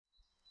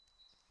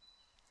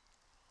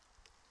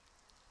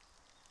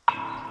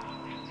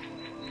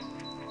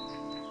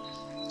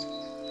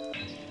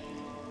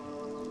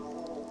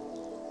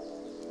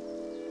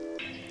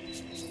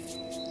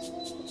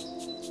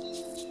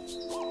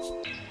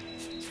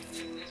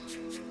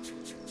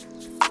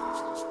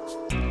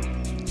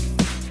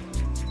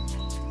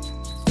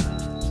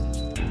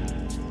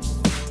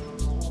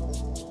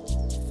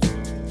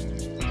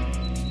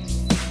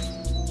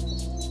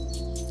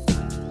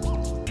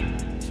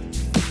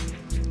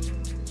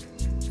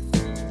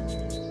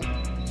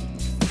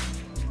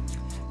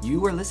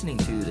You are listening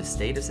to The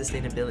State of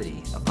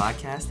Sustainability, a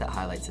podcast that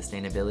highlights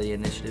sustainability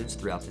initiatives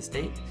throughout the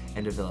state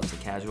and develops a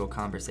casual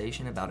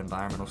conversation about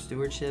environmental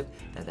stewardship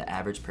that the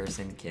average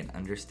person can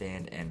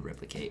understand and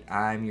replicate.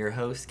 I'm your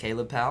host,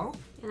 Caleb Powell.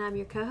 And I'm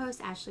your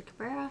co-host, Ashley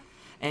Cabrera.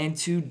 And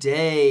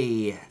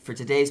today, for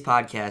today's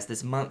podcast,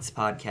 this month's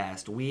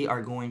podcast, we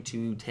are going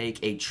to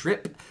take a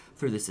trip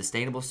through the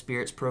Sustainable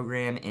Spirits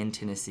program in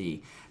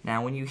Tennessee.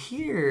 Now, when you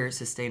hear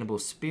Sustainable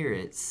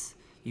Spirits,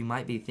 you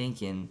might be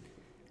thinking,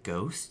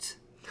 ghosts?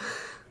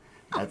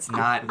 That's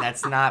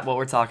not what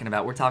we're talking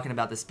about. We're talking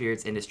about the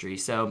spirits industry.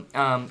 So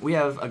we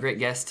have a great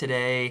guest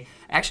today.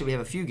 Actually, we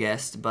have a few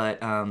guests, but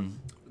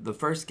the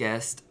first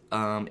guest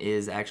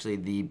is actually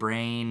the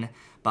brain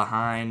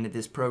behind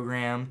this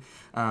program.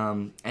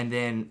 And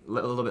then a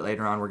little bit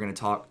later on, we're going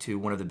to talk to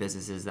one of the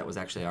businesses that was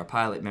actually our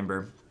pilot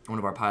member, one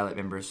of our pilot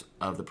members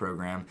of the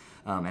program,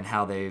 and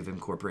how they've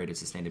incorporated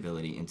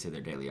sustainability into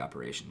their daily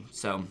operation.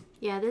 So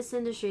yeah, this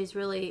industry is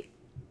really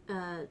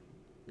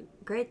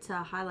great to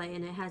highlight,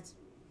 and it has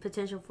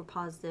potential for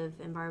positive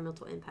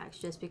environmental impacts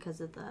just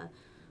because of the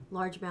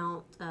large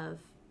amount of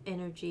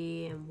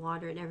energy and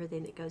water and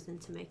everything that goes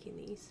into making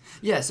these.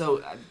 Yeah,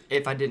 so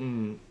if I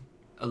didn't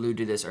allude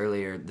to this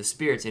earlier, the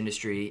spirits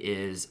industry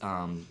is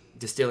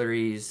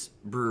distilleries,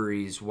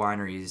 breweries,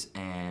 wineries,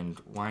 and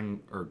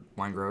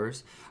wine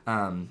growers,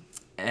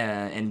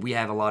 and we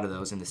have a lot of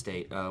those in the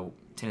state.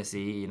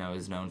 Tennessee,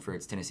 is known for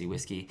its Tennessee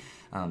whiskey,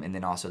 and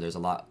then also there's a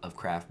lot of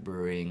craft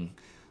brewing.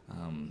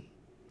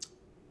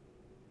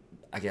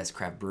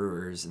 Craft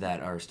brewers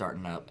that are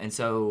starting up. And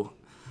so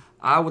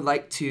I would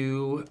like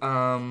to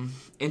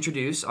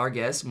introduce our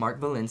guest, Mark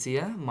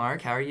Valencia.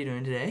 Mark, how are you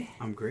doing today?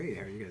 I'm great.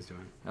 How are you guys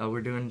doing?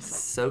 We're doing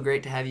so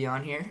great to have you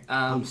on here.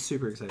 I'm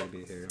super excited to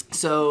be here.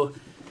 So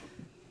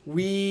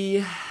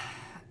we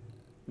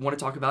want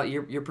to talk about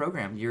your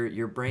program,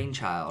 your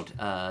brainchild,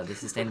 the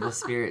Sustainable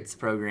Spirits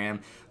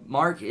program.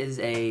 Mark is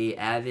a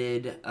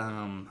avid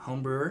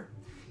home brewer.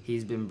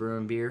 He's been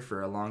brewing beer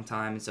for a long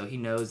time, and so he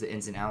knows the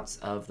ins and outs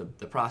of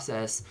the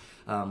process,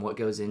 what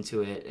goes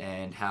into it,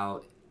 and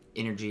how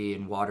energy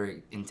and water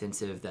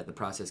intensive that the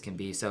process can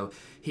be. So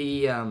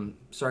he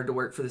started to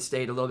work for the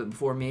state a little bit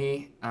before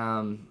me,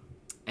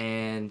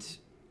 and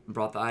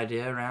brought the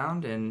idea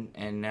around,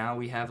 and now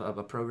we have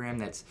a program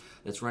that's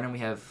running. We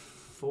have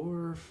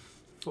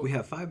We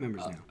have 5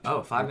 members now.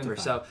 Oh, 5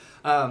 members. So,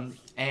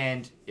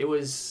 and it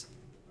was,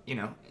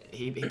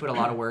 he put a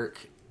lot of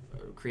work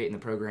creating the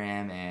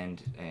program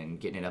and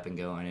getting it up and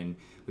going, and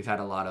we've had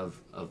a lot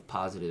of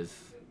positive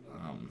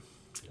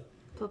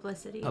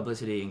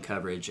publicity and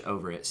coverage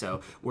over it.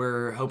 So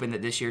we're hoping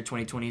that this year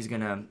 2020 is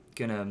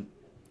gonna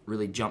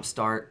really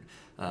jumpstart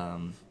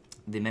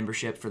the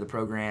membership for the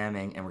program,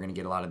 and we're gonna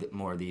get a lot of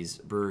more of these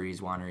breweries,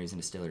 wineries, and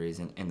distilleries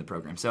in the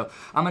program. So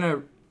I'm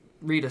gonna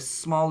read a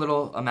small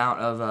little amount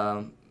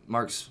of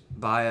Mark's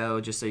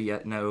bio, just so you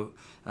know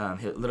a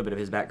little bit of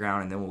his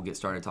background, and then we'll get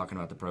started talking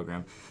about the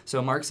program.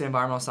 So Mark's an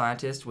environmental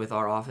scientist with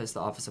our office, the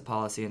Office of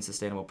Policy and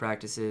Sustainable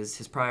Practices.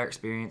 His prior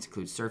experience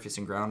includes surface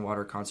and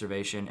groundwater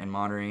conservation and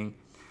monitoring,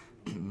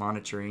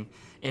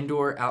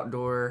 indoor,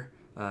 outdoor,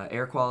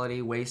 air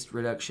quality, waste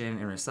reduction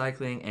and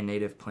recycling, and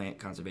native plant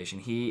conservation.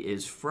 He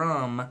is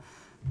from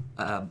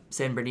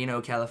San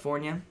Bernardino,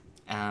 California,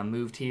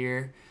 moved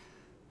here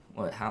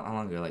how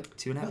long ago? Like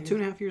 2.5 years? About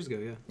 2.5 years ago,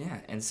 yeah. Yeah,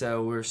 and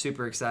so we're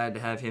super excited to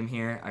have him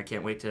here. I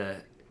can't wait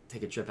to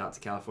take a trip out to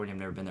California. I've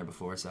never been there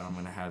before, so I'm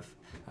going to have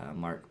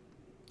Mark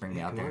bring me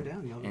out there. Come on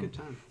down. You'll have a good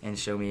time. And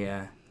show me.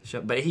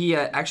 But he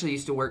actually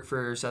used to work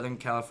for Southern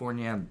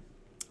California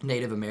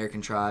Native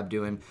American tribe,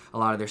 doing a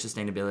lot of their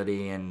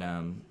sustainability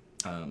and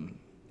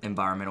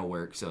environmental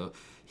work. So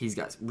he's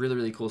got really,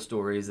 really cool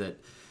stories that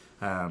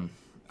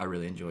I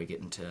really enjoy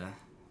getting to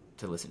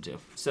listen to.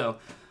 So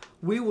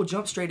we will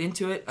jump straight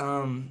into it.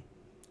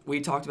 We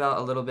talked about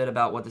a little bit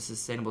about what the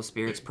Sustainable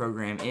Spirits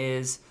program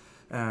is.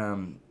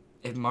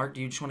 If Mark,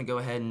 do you just want to go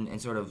ahead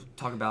and sort of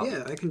talk about...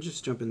 Yeah, I can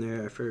just jump in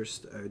there.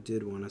 First, I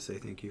did want to say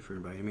thank you for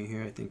inviting me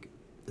here. I think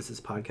this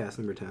is podcast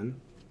number 10.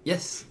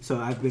 Yes. So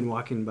I've been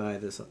walking by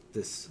this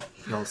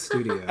y'all's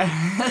studio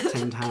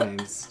 10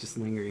 times, just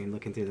lingering,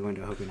 looking through the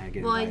window, hoping I get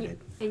invited.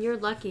 And you're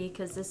lucky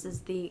because this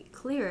is the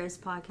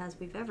clearest podcast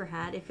we've ever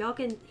had. If y'all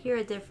can hear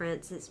a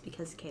difference, it's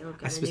because Caleb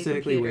got a new computer. I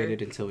specifically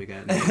waited until we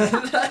got new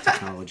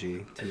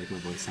technology to make my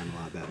voice sound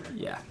a lot better.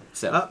 Yeah.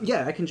 So.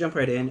 I can jump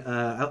right in.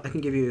 I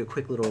can give you a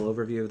quick little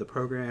overview of the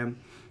program.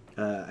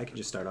 I can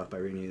just start off by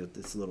reading you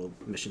this little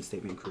mission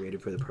statement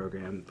created for the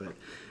program. But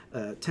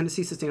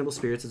Tennessee Sustainable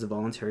Spirits is a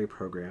voluntary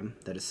program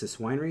that assists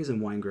wineries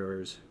and wine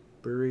growers,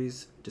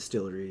 breweries and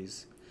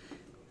distilleries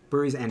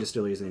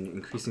in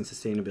increasing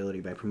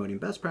sustainability by promoting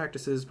best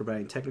practices,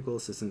 providing technical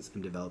assistance,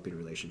 and developing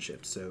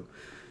relationships. So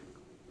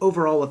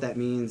overall what that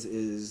means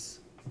is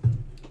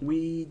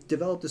we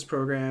developed this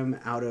program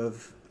out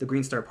of the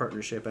Green Star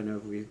Partnership. I know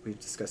we've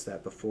discussed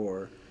that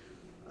before.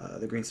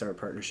 The Green Star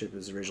Partnership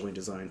was originally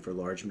designed for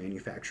large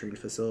manufacturing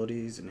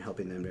facilities and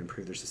helping them to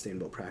improve their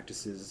sustainable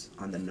practices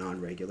on the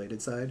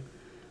non-regulated side.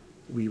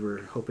 We were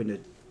hoping to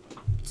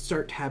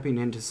start tapping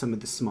into some of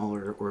the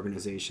smaller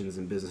organizations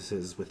and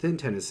businesses within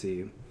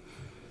Tennessee,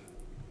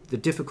 the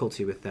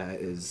difficulty with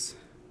that is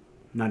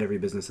not every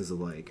business is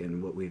alike.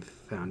 And what we've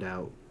found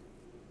out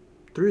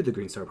through the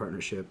Green Star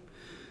Partnership,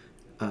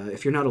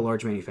 if you're not a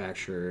large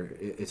manufacturer,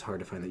 it's hard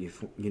to find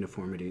that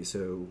uniformity.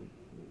 So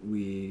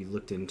we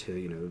looked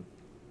into,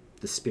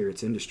 the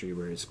spirits industry,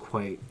 where it's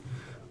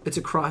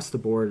across the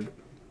board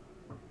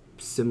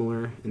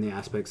similar in the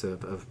aspects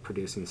of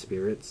producing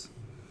spirits.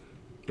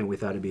 And we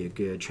thought it'd be a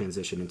good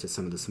transition into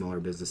some of the smaller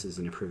businesses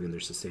and improving their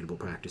sustainable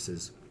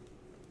practices.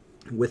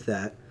 With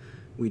that,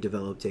 we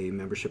developed a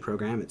membership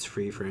program. It's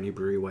free for any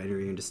brewery,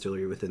 winery, and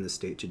distillery within the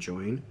state to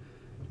join.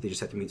 They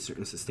just have to meet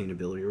certain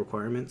sustainability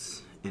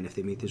requirements. And if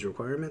they meet these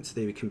requirements,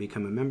 they can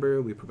become a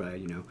member. We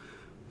provide,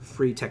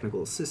 free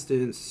technical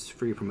assistance,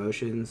 free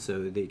promotions,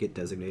 so they get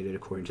designated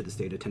according to the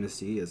state of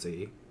Tennessee as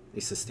a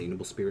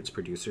sustainable spirits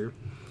producer.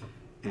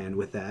 And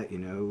with that,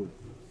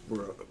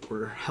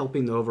 we're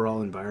helping the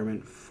overall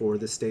environment for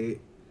the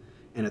state,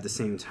 and at the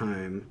same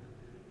time,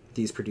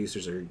 these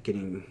producers are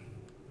getting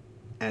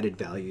added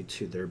value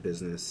to their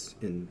business,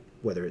 in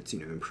whether it's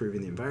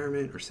improving the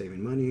environment or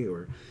saving money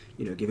or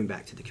giving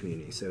back to the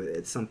community. So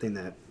it's something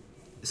that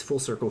is full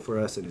circle for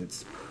us, and it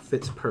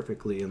fits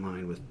perfectly in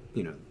line with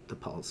the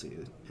policy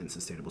and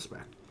sustainable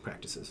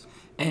practices.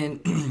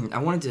 And I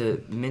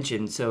wanted to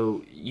mention,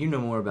 so you know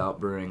more about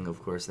brewing,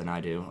 of course, than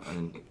I do,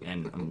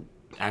 and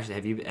Ashley,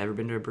 have you ever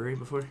been to a brewery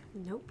before?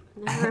 Nope,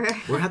 never.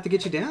 We're gonna have to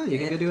get you down. You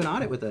can go do an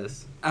audit with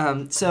us.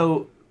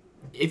 So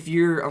if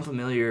you're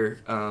unfamiliar,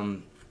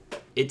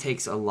 it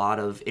takes a lot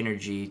of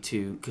energy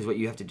because what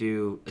you have to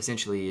do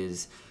essentially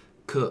is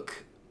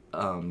cook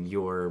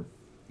your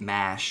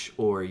mash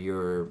or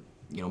your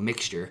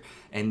mixture,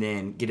 and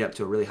then get it up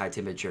to a really high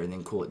temperature and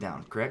then cool it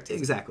down, correct?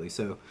 Exactly.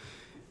 So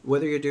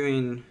whether you're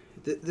doing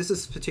this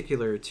is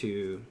particular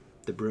to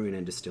the brewing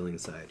and distilling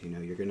side.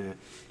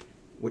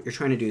 What you're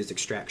trying to do is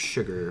extract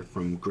sugar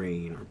from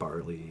grain or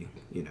barley,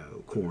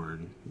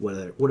 corn,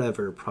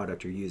 whatever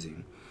product you're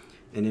using.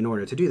 And in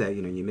order to do that,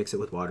 you mix it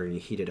with water and you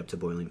heat it up to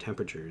boiling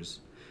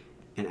temperatures.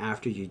 And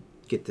after you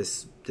get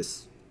this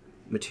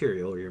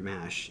material or your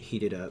mash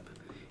heated up,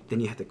 then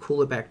you have to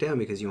cool it back down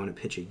because you want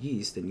to pitch a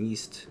yeast. And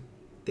yeast,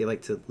 they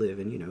like to live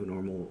in,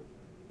 normal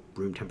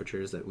room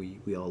temperatures that we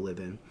all live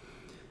in.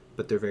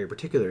 But they're very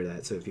particular to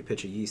that. So if you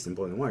pitch a yeast in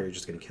boiling water, you're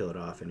just going to kill it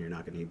off, and you're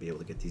not going to be able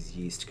to get these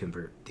yeast to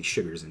convert these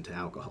sugars into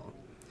alcohol.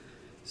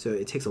 So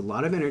it takes a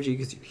lot of energy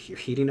because you're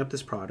heating up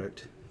this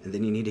product, and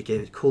then you need to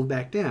get it cooled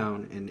back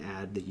down and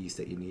add the yeast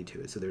that you need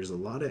to it. So there's a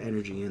lot of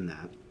energy in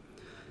that.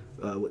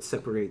 What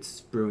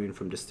separates brewing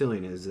from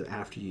distilling is that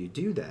after you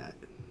do that,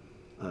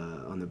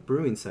 on the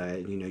brewing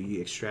side, you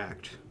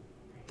extract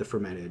the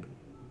fermented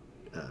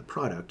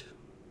product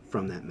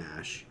from that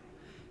mash,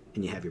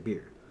 and you have your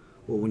beer.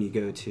 Well, when you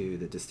go to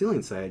the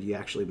distilling side, you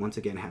actually, once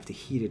again, have to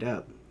heat it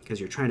up because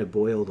you're trying to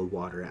boil the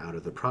water out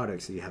of the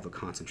product so you have a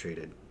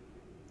concentrated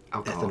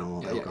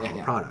ethanol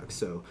alcohol product.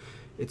 So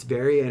it's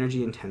very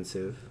energy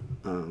intensive.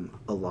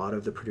 A lot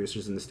of the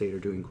producers in the state are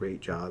doing a great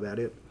job at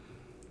it,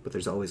 but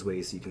there's always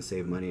ways you can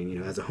save money.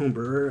 And, as a home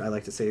brewer, I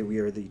like to say we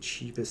are the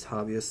cheapest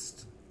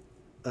hobbyist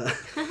in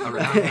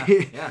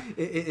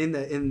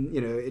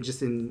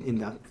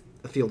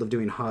the field of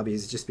doing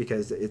hobbies, just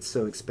because it's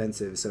so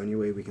expensive. So any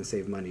way we can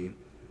save money,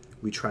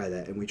 we try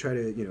that, and we try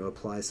to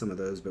apply some of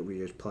those, but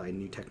we apply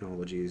new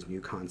technologies,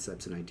 new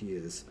concepts and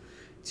ideas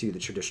to the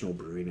traditional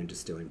brewing and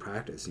distilling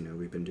practice.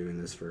 We've been doing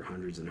this for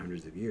hundreds and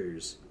hundreds of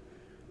years.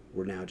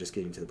 We're now just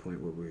getting to the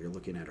point where we're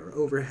looking at our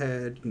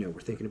overhead. We're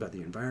thinking about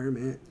the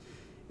environment.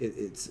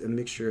 It's a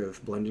mixture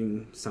of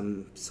blending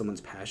someone's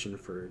passion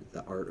for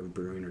the art of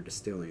brewing or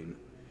distilling,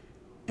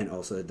 and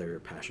also their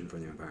passion for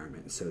the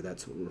environment. So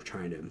that's what we're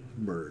trying to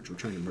merge. We're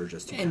trying to merge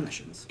those two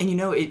passions. And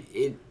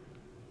it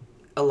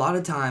a lot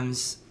of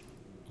times,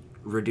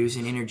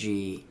 reducing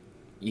energy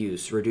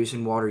use,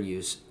 reducing water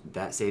use,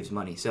 that saves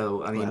money.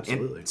 So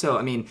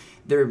absolutely.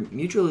 They're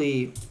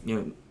mutually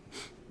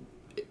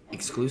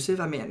exclusive.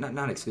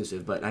 Not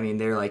exclusive, but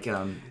they're like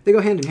they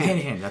go hand in hand. Hand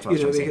in hand. That's what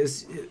I was trying to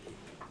say.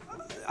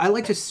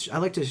 Because I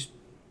like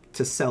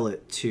to sell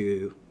it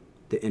to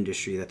the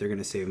industry that they're going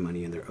to save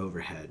money in their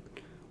overhead,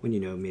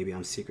 when maybe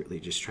I'm secretly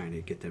just trying to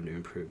get them to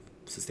improve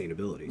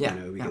sustainability.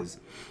 Because.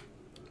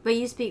 But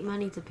you speak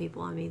money to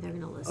people. They're going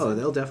to listen. Oh,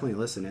 they'll definitely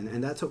listen,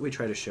 and that's what we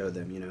try to show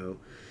them.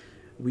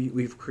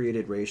 We've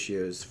created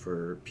ratios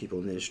for people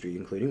in the industry,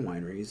 including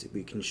wineries.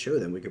 We can show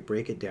them. We could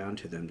break it down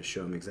to them to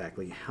show them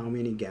exactly how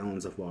many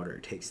gallons of water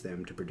it takes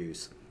them to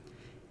produce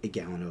a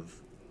gallon of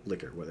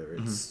liquor, whether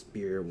it's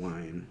beer,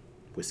 wine,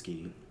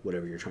 whiskey,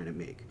 whatever you're trying to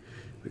make.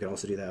 We can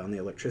also do that on the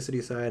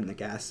electricity side and the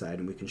gas side,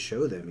 and we can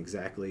show them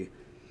exactly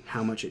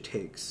how much it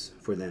takes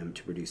for them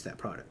to produce that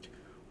product.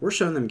 We're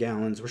showing them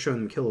gallons, we're showing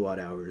them kilowatt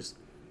hours,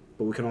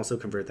 but we can also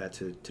convert that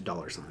to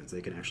dollar signs.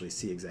 They can actually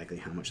see exactly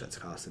how much that's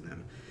costing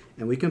them.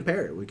 And we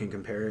compare it. We can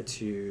compare it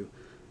to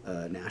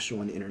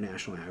national and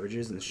international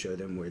averages and show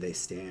them where they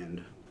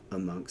stand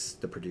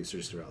amongst the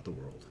producers throughout the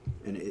world.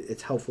 And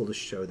it's helpful to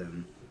show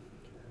them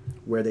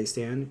where they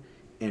stand,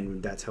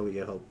 and that's how we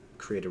help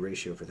create a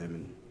ratio for them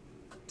and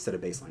set a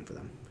baseline for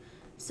them.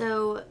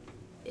 So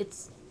it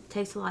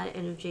takes a lot of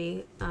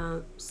energy.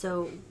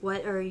 So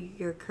what are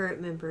your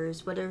current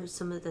members? What are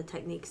some of the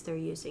techniques they're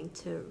using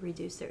to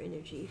reduce their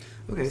energy?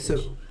 Okay,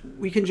 usage? so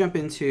we can jump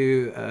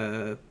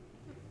into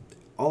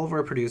all of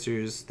our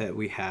producers that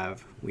we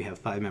have. We have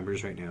 5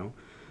 members right now.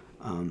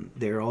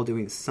 They're all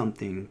doing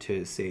something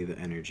to save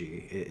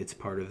energy. It's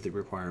part of the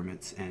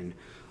requirements, and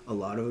a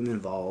lot of them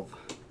involve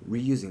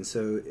reusing.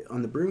 So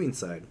on the brewing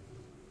side,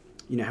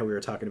 you know how we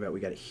were talking about we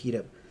got to heat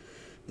up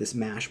this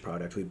mash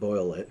product, we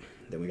boil it,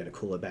 then we got to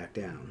cool it back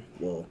down.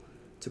 Well,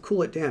 to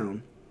cool it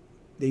down,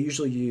 they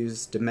usually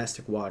use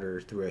domestic water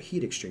through a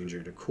heat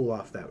exchanger to cool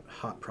off that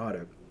hot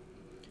product.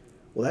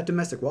 Well, that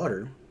domestic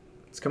water,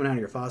 it's coming out of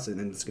your faucet and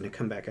then it's going to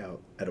come back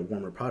out at a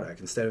warmer product.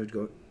 Instead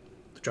of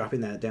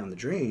dropping that down the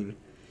drain,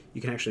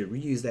 you can actually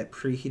reuse that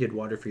preheated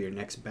water for your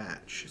next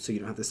batch, so you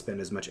don't have to spend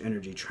as much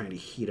energy trying to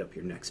heat up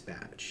your next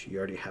batch. You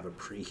already have a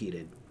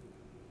preheated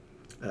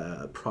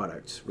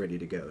product ready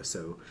to go.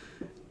 So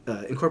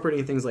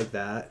incorporating things like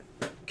that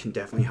can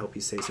definitely help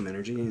you save some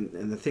energy.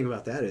 And the thing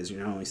about that is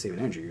you're not only saving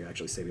energy, you're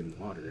actually saving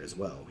water as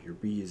well. You're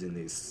reusing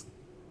this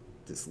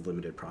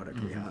limited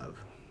product we have.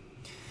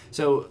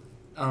 So,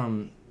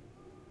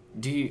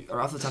 do you,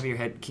 or off the top of your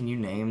head, can you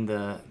name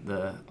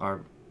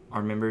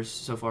our members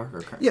so far?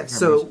 Or Yeah, current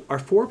so members? our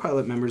 4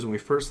 pilot members, when we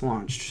first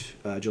launched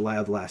July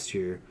of last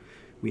year,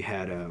 we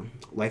had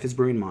Life is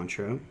Brewing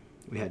Mantra.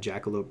 We had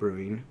Jackalope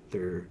Brewing.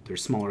 Their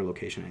smaller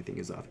location, I think,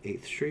 is off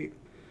 8th Street.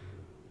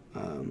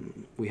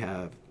 We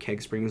have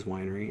Keg Springs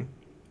Winery,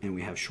 and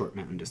we have Short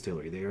Mountain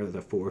Distillery. They are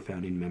the 4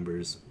 founding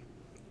members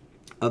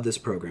of this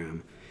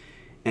program.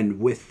 And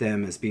with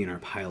them as being our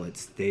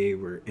pilots, they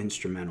were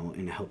instrumental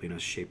in helping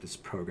us shape this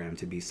program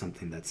to be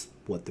something that's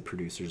what the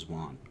producers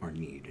want or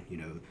need. You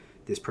know,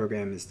 this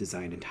program is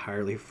designed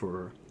entirely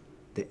for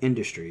the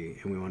industry,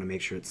 and we want to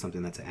make sure it's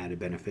something that's an added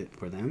benefit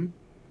for them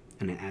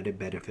and an added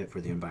benefit for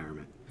the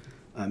environment.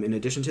 In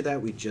addition to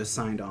that, we just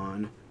signed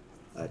on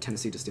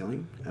Tennessee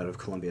Distilling out of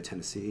Columbia,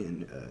 Tennessee,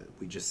 and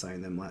we just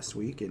signed them last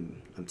week,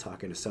 and I'm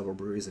talking to several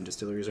breweries and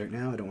distilleries right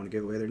now. I don't want to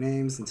give away their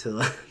names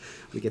until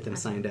we get them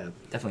signed up.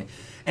 Definitely.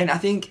 And I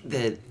think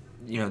that,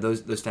 you know,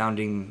 those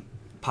founding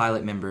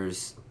pilot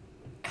members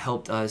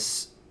helped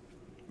us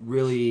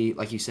really,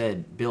 like you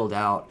said, build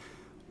out,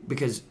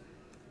 because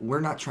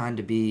we're not trying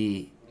to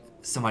be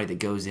somebody that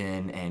goes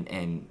in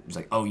and is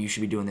like, oh, you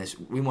should be doing this.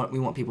 We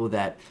want people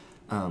that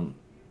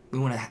we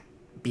want to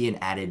be an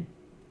added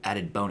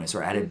bonus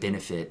or added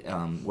benefit,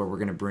 where we're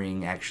going to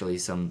bring actually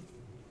some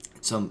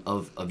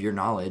of your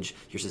knowledge,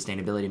 your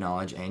sustainability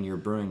knowledge and your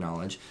brewing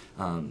knowledge,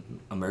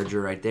 a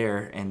merger right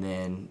there, and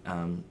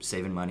then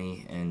saving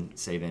money and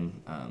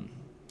saving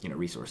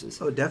resources.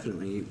 Oh,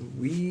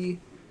 definitely.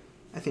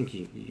 I think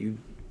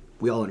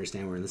we all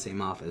understand we're in the same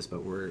office,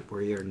 but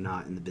we are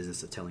not in the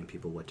business of telling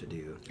people what to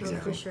do.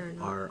 Exactly. For sure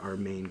not. Our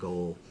main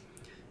goal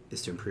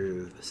is to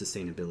improve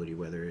sustainability,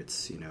 whether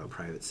it's a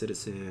private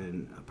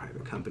citizen, a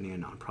private company, a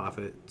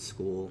nonprofit,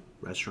 school,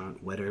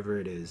 restaurant, whatever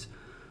it is.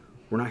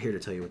 We're not here to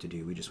tell you what to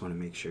do. We just want to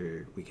make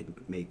sure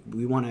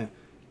we want to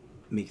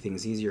make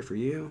things easier for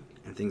you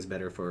and things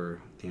better for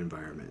the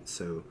environment.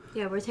 So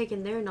yeah, we're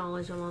taking their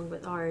knowledge along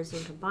with ours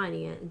and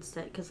combining it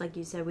instead, because like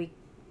you said,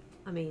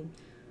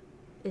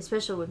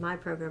 especially with my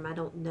program, I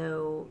don't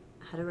know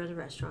how to run a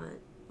restaurant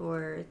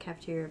or a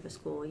cafeteria of a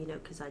school,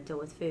 because I deal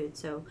with food.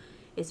 So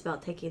it's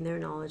about taking their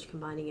knowledge,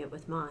 combining it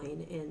with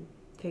mine, and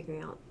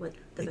figuring out what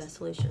the best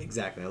solution.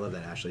 Exactly. I love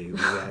that, Ashley. We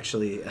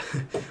actually,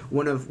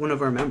 one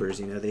of our members,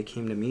 they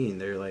came to me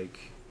and they're like,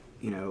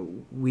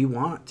 we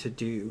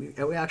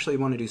actually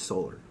want to do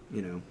solar,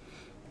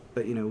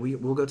 but,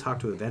 we'll go talk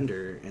to a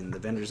vendor and the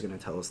vendor's going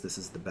to tell us this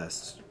is the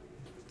best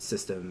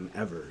system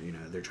ever.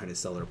 They're trying to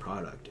sell their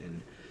product.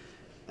 And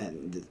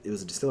it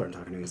was a distiller I'm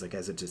talking to. He's like,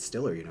 as a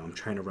distiller, I'm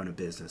trying to run a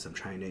business. I'm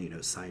trying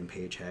to, sign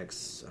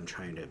paychecks. I'm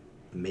trying to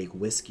make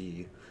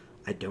whiskey.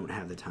 I don't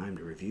have the time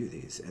to review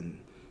these. And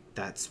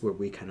that's where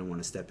we kind of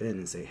want to step in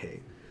and say,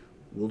 hey,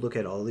 we'll look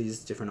at all these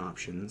different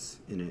options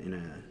in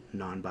a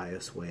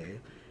non-biased way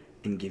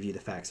and give you the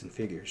facts and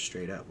figures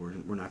straight up.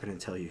 We're not going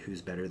to tell you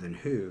who's better than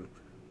who,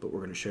 but we're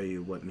going to show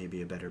you what may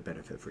be a better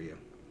benefit for you.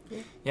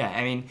 Yeah,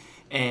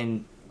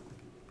 and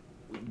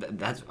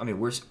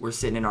we're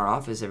sitting in our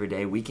office every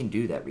day. We can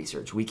do that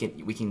research. We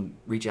can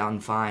reach out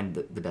and find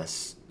the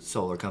best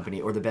solar company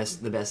or the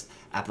best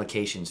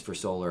applications for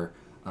solar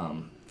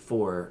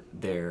for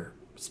their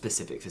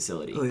specific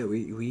facility. Oh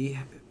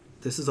yeah,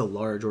 this is a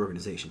large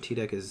organization.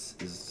 TDEC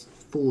is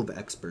full of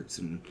experts,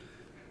 and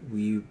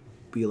we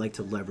like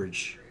to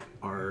leverage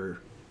our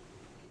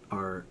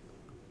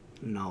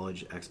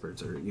knowledge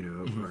experts, or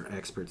our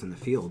experts in the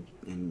field,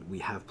 and we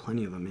have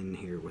plenty of them in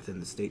here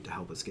within the state to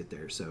help us get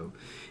there. So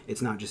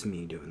it's not just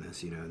me doing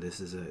this. This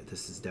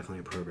is definitely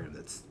a program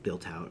that's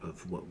built out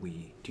of what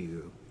we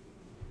do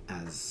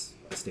as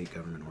a state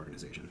government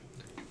organization.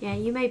 Yeah,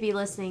 you may be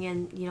listening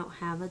and you don't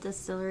have a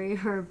distillery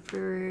or a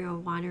brewery or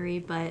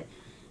winery, but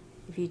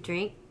if you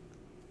drink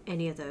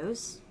any of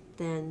those,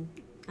 then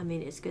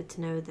it's good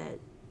to know that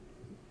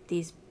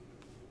these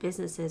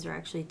businesses are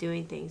actually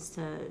doing things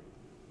to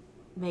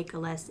make a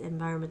less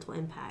environmental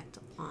impact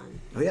on.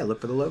 Oh yeah, look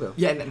for the logo.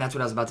 Yeah, and that's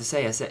what I was about to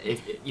say. I said,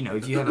 if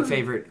you have a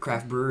favorite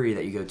craft brewery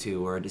that you go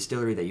to, or a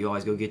distillery that you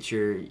always go get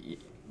your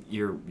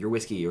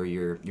whiskey or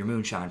your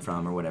moonshine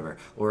from, or whatever,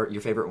 or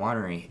your favorite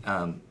winery,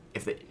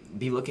 if they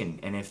be looking,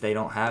 and if they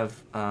don't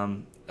have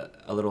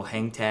a little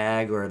hang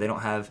tag, or they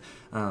don't have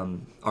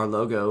our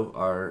logo,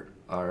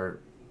 our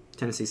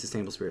Tennessee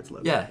Sustainable Spirits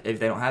logo. Yeah,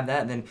 if they don't have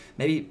that, then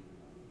maybe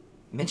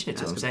mention it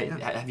to Ask them. Say, them,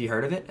 yeah. have you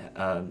heard of it?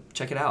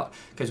 Check it out,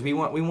 because we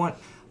want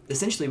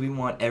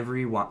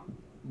every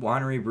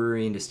winery,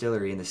 brewery, and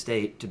distillery in the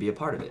state to be a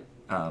part of it,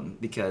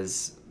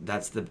 because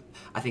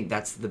I think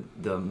that's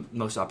the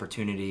most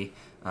opportunity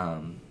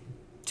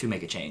to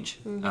make a change.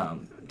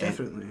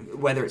 Definitely.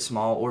 Whether it's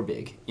small or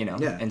big,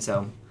 Yeah. And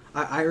so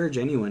I urge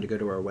anyone to go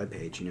to our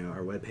webpage.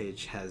 Our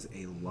webpage has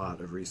a lot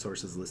of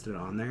resources listed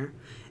on there,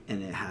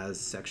 and it has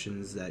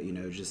sections that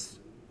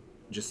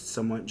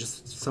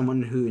just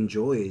someone who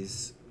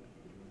enjoys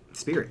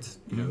spirits,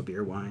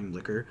 beer, wine,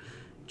 liquor.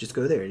 Just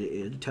go there.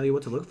 It'll tell you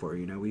what to look for.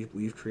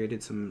 We've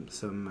created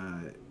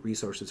some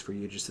resources for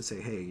you just to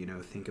say, hey,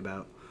 think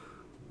about.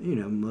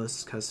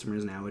 Most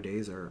customers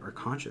nowadays are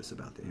conscious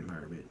about the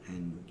environment,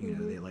 and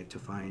they like to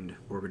find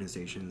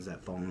organizations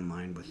that fall in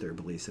line with their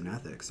beliefs and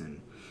ethics,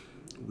 and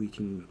we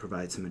can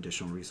provide some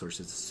additional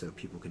resources so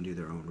people can do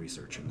their own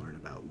research and learn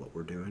about what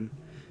we're doing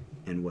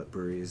and what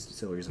breweries,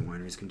 distilleries, and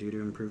wineries can do to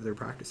improve their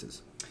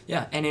practices.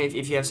 Yeah, and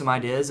if you have some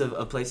ideas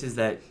of places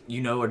that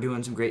are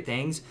doing some great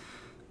things,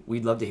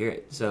 we'd love to hear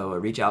it. So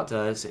reach out to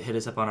us, hit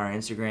us up on our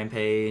Instagram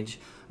page.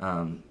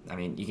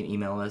 You can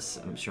email us.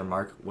 I'm sure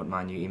Mark wouldn't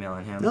mind you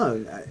emailing him.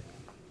 No,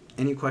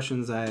 any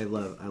questions I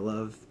love. I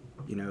love,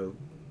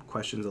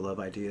 questions. I love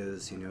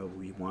ideas.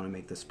 We want to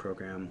make this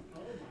program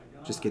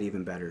just get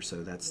even better.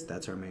 So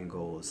that's our main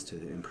goal, is to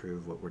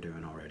improve what we're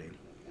doing already.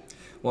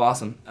 Well,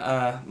 awesome.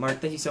 Mark,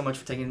 thank you so much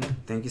for taking...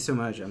 Thank you so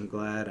much. I'm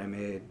glad I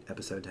made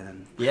episode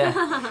 10.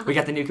 Yeah, we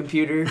got the new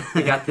computer,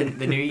 we got the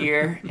new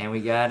year, and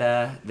we got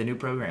the new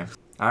program.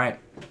 All right.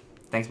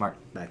 Thanks, Mark.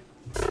 Bye.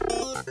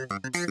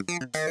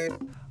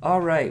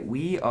 All right,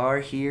 we are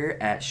here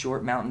at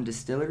Short Mountain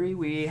Distillery.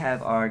 We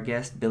have our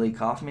guest Billy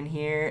Kaufman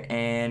here,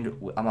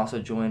 and I'm also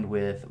joined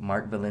with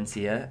Mark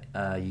Valencia.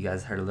 You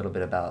guys heard a little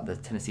bit about the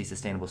Tennessee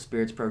Sustainable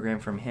Spirits program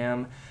from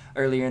him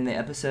earlier in the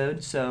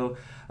episode. So,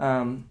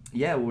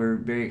 we're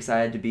very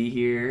excited to be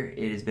here.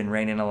 It has been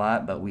raining a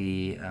lot, but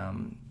we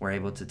were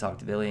able to talk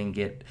to Billy and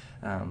get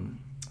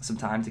some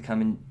time to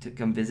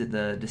come visit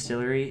the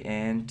distillery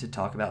and to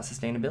talk about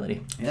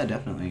sustainability. Yeah,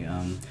 definitely.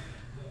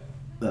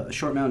 The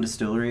Short Mountain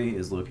Distillery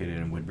is located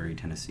in Woodbury,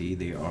 Tennessee.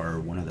 They are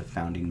one of the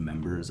founding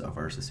members of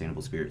our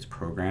Sustainable Spirits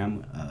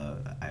program.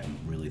 I'm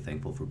really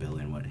thankful for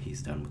Billy and what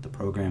he's done with the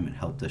program. It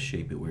helped us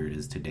shape it where it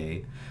is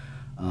today.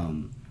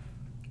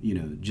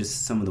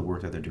 Just some of the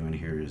work that they're doing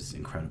here is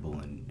incredible,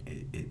 and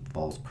it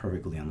falls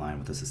perfectly in line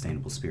with the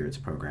Sustainable Spirits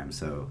program.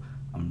 So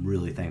I'm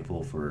really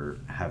thankful for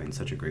having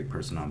such a great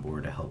person on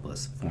board to help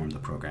us form the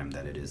program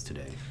that it is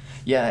today.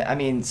 Yeah,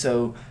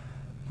 so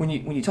when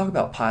you talk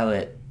about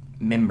pilot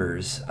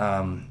members,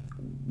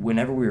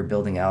 whenever we were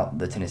building out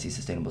the Tennessee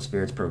Sustainable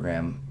Spirits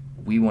program,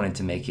 we wanted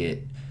to make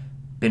it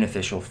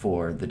beneficial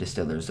for the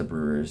distillers, the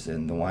brewers,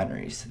 and the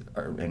wineries,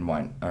 and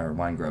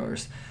wine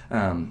growers.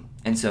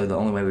 And so the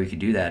only way we could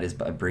do that is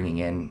by bringing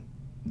in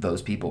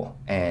those people.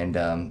 And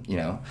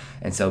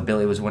and so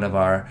Billy was one of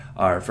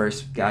our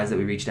first guys that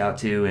we reached out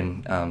to,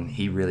 and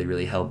he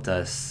really helped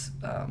us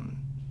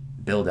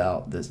build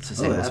out the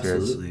Sustainable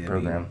Spirits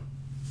program.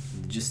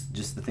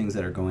 Just the things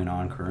that are going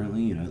on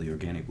currently, the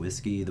organic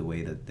whiskey, the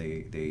way that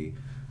they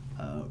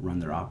run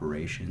their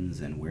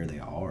operations and where they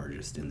are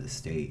just in the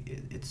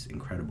state, it's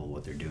incredible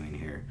what they're doing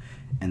here.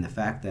 And the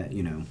fact that,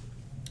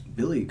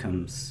 Billy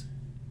comes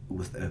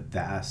with a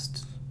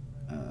vast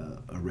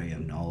array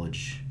of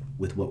knowledge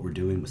with what we're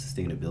doing with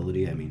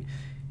sustainability.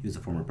 He was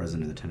a former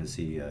president of the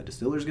Tennessee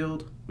Distillers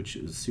Guild, which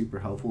was super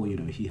helpful.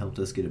 He helped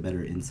us get a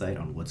better insight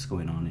on what's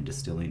going on in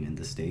distilling in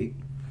the state.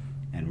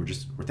 And we're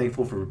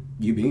thankful for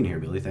you being here,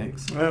 Billy.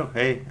 Thanks. Oh,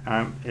 hey,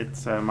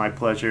 it's my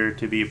pleasure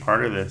to be a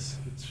part of this.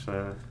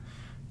 It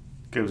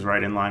goes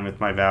right in line with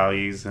my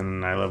values,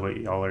 and I love what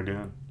y'all are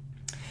doing.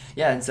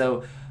 Yeah, and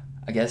so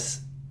I guess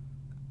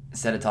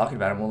instead of talking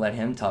about him, we'll let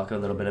him talk a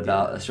little bit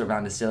about Short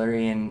Mountain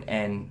Distillery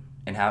and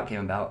how it came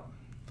about.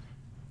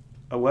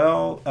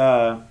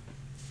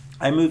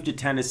 I moved to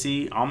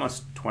Tennessee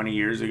almost 20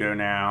 years ago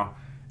now,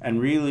 and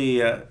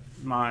really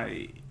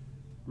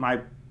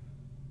my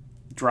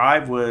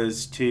drive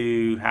was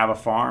to have a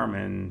farm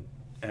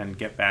and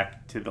get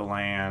back to the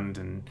land,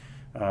 and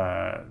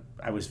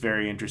I was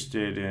very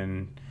interested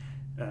in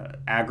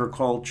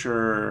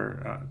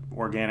agriculture,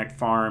 organic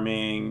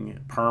farming,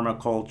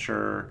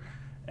 permaculture,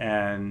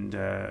 and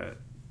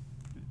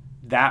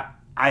that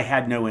I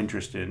had no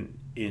interest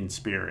in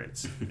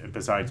spirits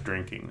besides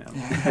drinking them.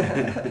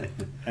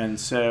 And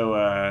so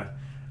I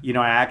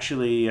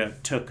actually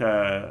took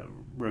a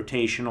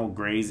rotational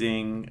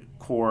grazing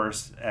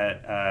course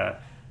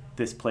at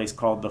this place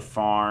called The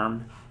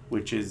Farm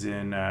which is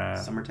in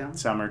Summertown?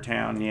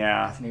 Summertown,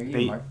 yeah. That's near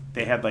you, Mark.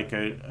 They had like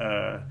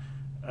a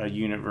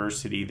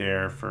university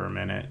there for a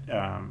minute.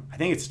 I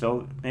think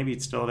maybe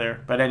it's still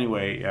there. But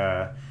anyway,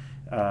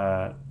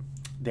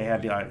 they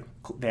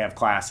have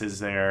classes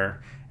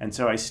there, and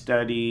so I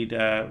studied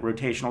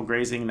rotational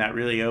grazing, and that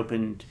really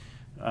opened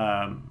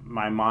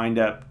my mind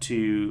up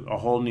to a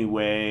whole new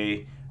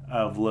way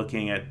of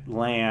looking at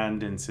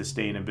land and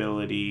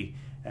sustainability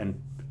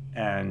and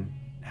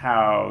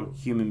how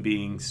human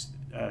beings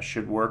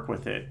should work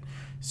with it.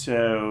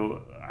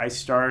 So I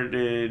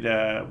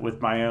started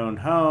with my own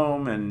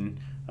home, and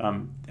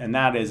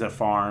that is a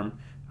farm.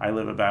 I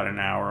live about an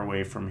hour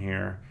away from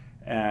here,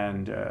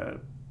 and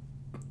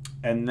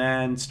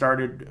then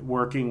started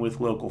working with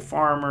local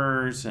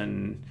farmers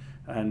and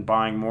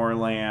buying more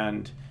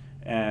land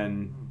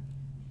and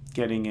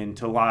getting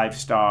into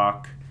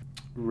livestock,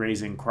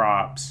 raising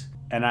crops.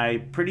 And I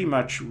pretty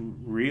much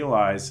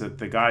realized that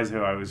the guys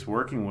who I was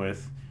working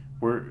with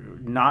were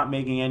not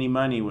making any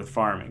money with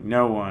farming.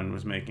 No one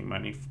was making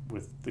money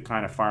with the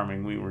kind of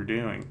farming we were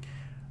doing.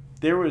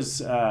 There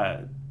was,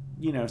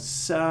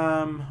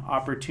 some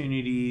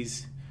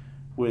opportunities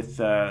with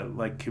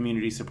like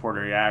community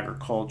supported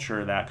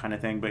agriculture, that kind of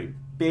thing. But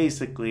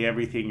basically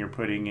everything you're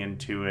putting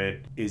into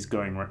it is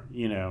going,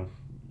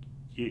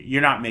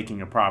 you're not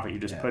making a profit. You're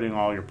just putting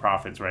all your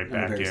profits right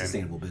back in. A very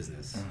sustainable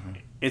business. Mm-hmm.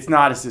 It's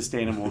not a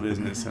sustainable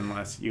business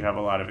unless you have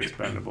a lot of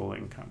expendable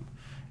income.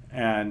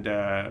 And,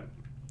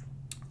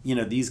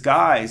 these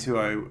guys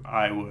who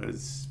I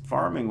was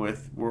farming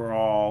with were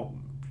all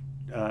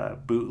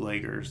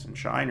bootleggers and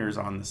shiners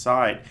on the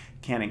side.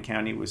 Cannon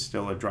County was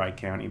still a dry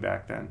county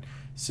back then.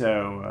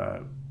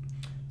 So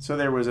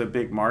there was a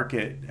big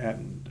market,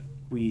 and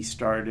we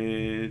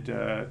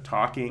started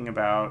talking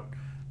about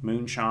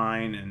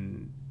moonshine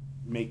and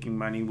making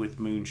money with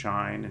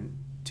moonshine. And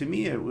to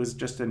me, it was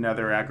just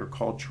another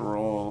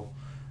agricultural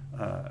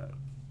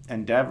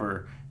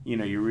endeavor.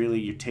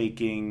 You're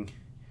taking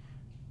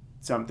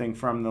something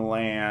from the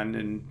land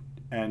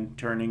and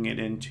turning it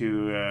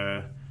into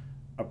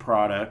a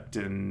product,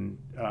 and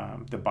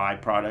the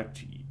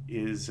byproduct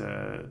is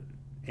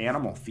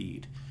animal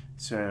feed.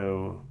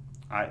 So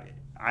I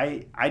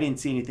didn't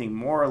see anything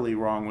morally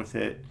wrong with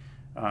it,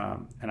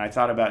 and I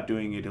thought about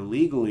doing it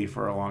illegally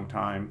for a long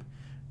time.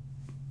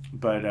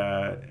 But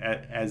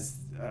as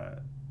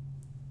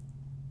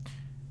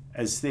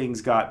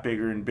things got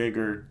bigger and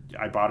bigger,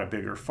 I bought a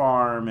bigger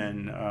farm,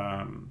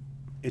 and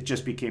it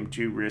just became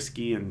too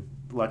risky. And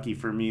lucky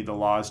for me, the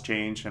laws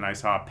changed, and I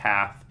saw a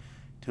path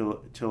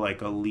to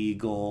like a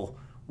legal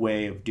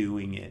way of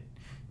doing it.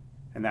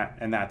 And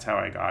that's how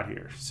I got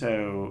here.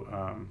 So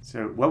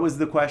what was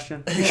the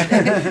question?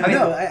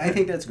 I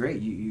think that's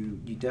great.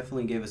 You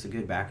definitely gave us a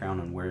good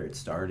background on where it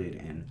started,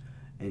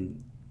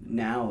 and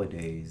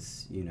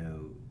nowadays,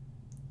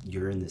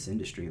 you're in this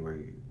industry where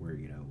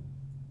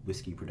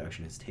whiskey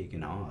production has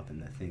taken off,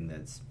 and the thing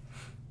that's,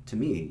 to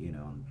me,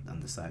 on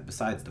the side,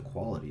 besides the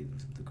quality,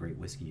 the great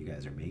whiskey you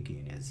guys are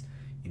making is,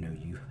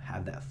 you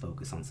have that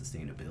focus on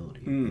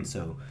sustainability. And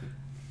so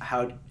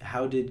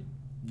how did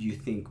you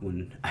think,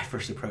 when I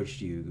first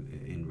approached you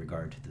in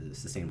regard to the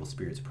Sustainable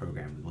Spirits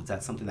program, was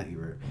that something that you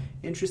were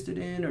interested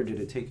in, or did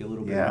it take you a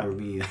little bit more of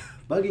me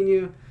bugging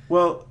you?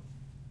 Well,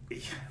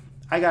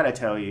 I gotta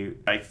tell you,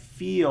 I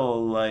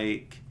feel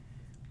like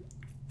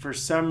for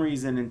some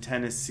reason in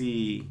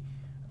Tennessee,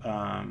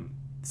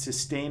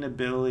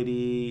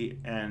 sustainability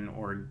and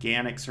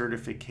organic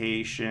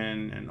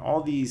certification and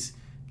all these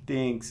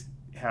things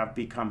have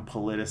become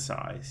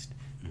politicized.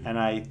 And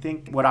I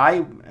think what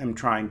I am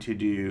trying to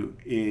do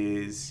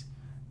is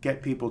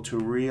get people to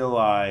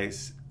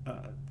realize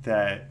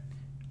that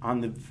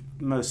on the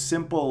most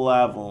simple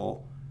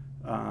level,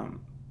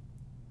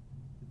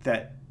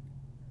 that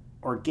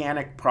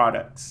organic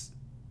products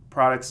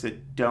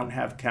that don't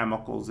have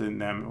chemicals in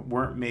them,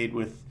 weren't made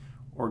with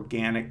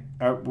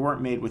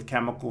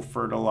chemical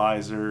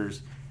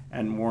fertilizers,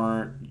 and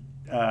weren't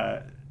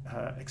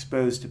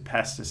exposed to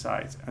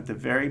pesticides at the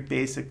very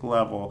basic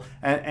level,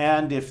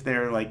 and if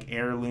they're like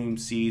heirloom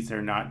seeds,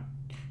 they're not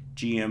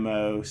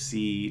GMO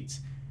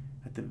seeds.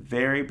 At the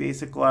very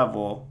basic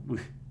level,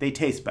 they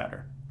taste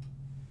better.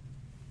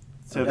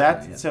 So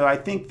so I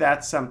think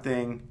that's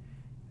something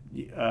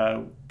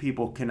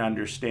people can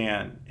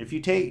understand. If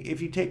you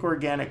take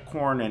organic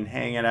corn and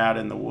hang it out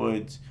in the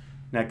woods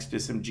next to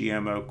some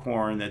GMO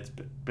corn that's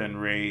been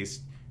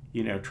raised,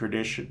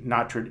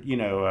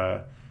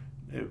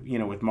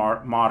 with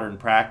modern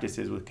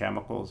practices with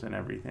chemicals and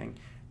everything,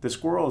 the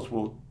squirrels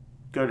will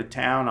go to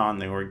town on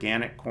the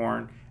organic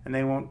corn, and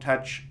they won't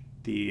touch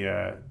the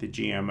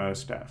GMO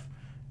stuff.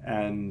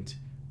 And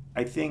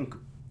I think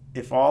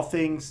if all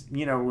things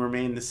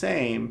remain the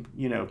same,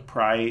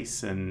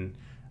 price and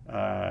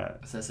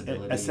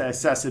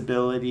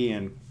accessibility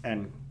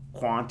and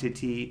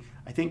quantity,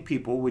 I think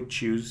people would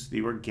choose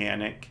the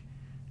organic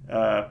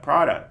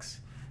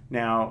products.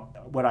 Now,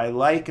 what I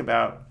like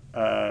about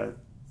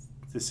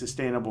the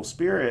Sustainable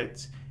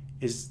Spirits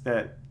is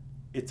that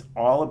it's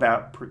all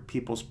about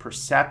people's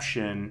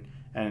perception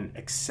and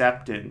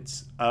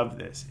acceptance of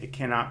this. It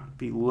cannot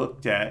be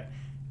looked at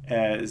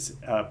as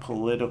a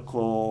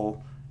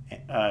political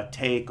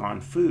take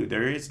on food.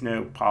 There is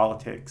no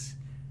politics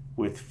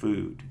with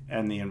food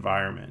and the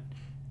environment.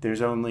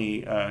 There's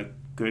only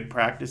good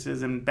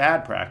practices and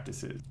bad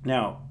practices.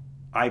 Now,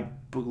 I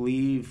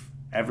believe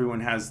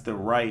everyone has the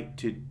right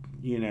to,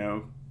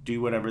 do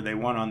whatever they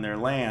want on their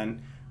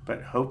land,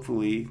 but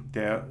hopefully,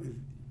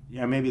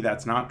 maybe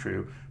that's not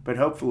true, but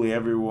hopefully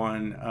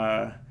everyone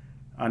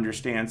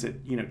understands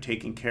that,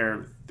 taking care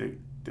of the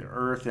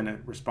earth in a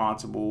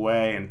responsible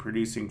way and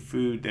producing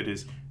food that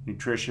is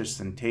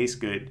nutritious and tastes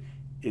good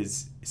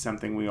is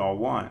something we all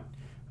want.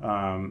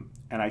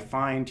 And I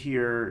find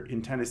here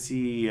in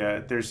Tennessee,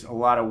 there's a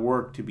lot of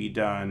work to be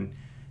done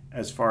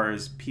as far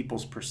as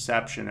people's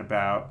perception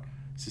about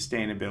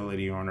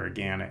sustainability on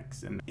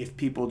organics. And if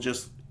people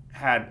just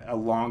had a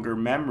longer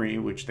memory,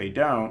 which they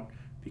don't,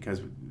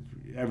 because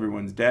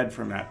everyone's dead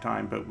from that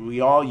time, but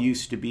we all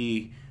used to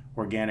be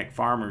organic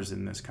farmers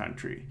in this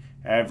country.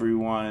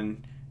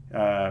 Everyone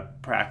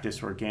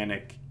practiced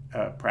organic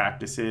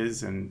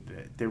practices,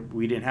 and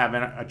we didn't have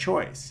a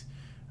choice.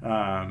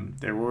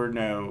 There were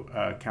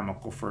no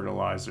chemical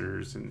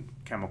fertilizers and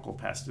chemical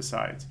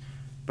pesticides.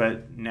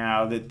 But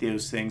now that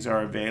those things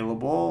are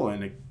available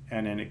and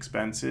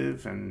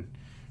inexpensive, and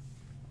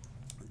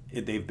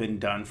they've been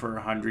done for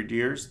 100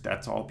 years,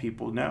 that's all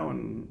people know.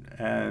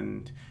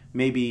 And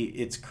maybe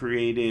it's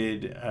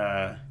created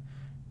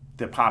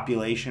the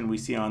population we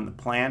see on the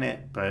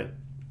planet, but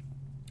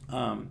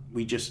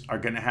we just are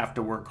going to have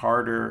to work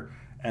harder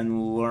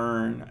and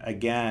learn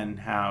again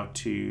how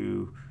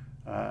to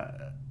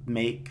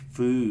make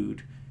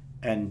food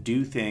and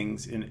do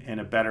things in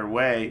a better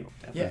way.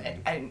 Yeah,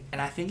 and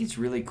I think it's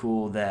really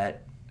cool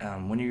that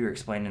when you were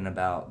explaining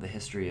about the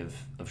history of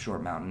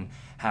Short Mountain,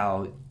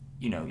 how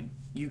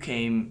you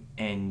came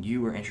and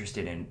you were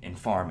interested in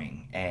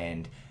farming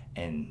and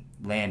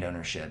land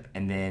ownership,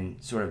 and then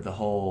sort of the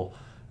whole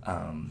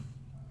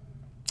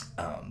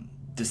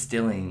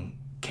distilling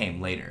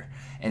came later.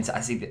 And so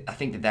I think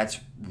that that's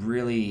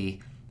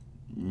really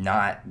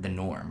not the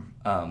norm.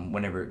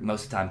 Whenever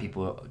most of the time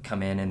people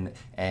come in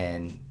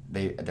and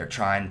they're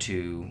trying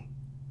to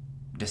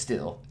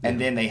distill,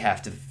 and then they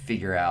have to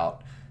figure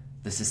out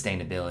the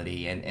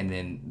sustainability and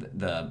then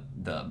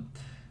the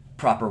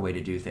proper way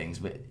to do things.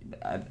 But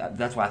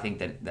that's why I think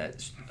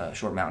that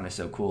Short Mountain is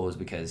so cool, is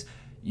because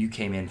you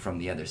came in from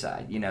the other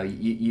side.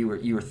 You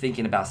were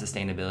thinking about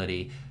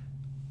sustainability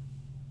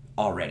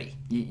already.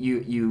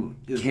 You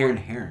it was cared. more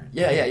inherent.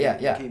 Yeah.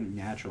 It became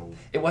natural.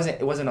 It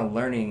wasn't a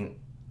learning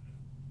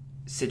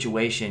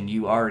situation.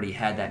 You already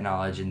had that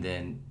knowledge, and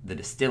then the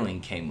distilling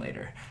came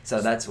later.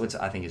 So that's what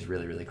I think is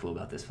really, really cool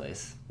about this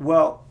place.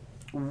 Well,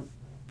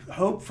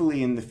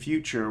 hopefully in the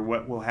future,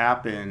 what will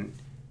happen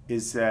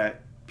is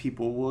that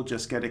people will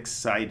just get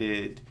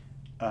excited,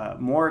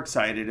 more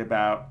excited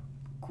about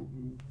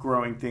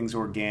growing things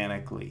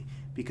organically.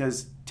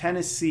 Because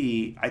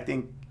Tennessee, I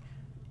think,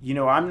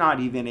 I'm not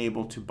even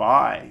able to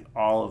buy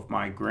all of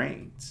my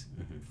grains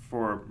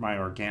for my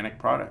organic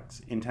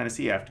products. In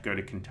Tennessee, I have to go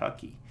to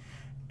Kentucky.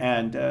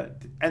 And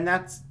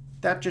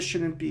that just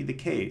shouldn't be the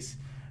case.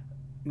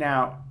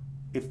 Now,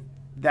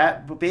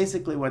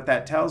 basically what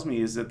that tells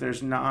me is that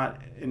there's not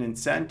an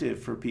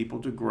incentive for people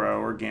to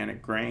grow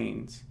organic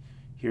grains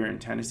here in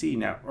Tennessee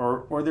now,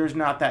 or there's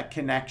not that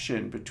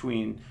connection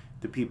between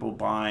the people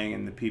buying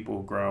and the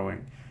people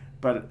growing.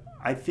 But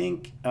I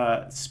think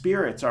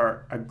spirits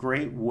are a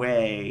great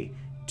way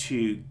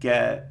to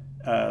get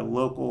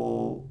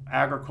local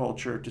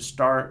agriculture to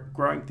start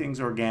growing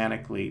things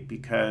organically,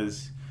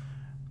 because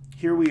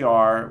here we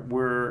are,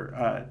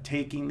 we're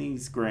taking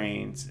these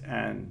grains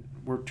and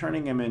we're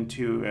turning them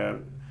into a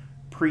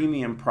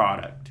premium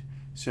product.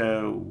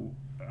 So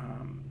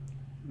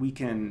we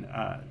can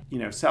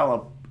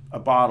sell a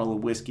bottle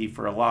of whiskey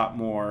for a lot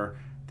more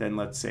than,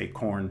 let's say,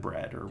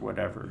 cornbread or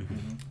whatever.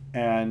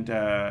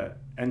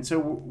 And so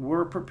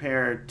we're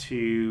prepared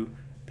to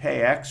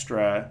pay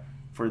extra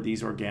for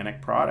these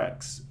organic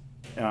products,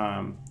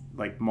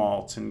 like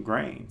malts and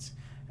grains.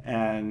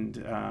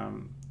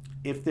 And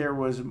if there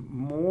was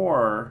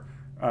more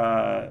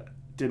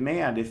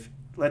demand, if,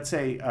 let's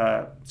say,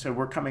 so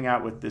we're coming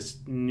out with this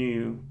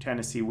new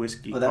Tennessee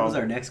whiskey. Well, that was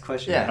our next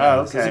question. Yeah.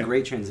 Oh, This is a okay.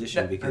 great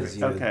transition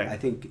because Okay. I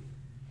think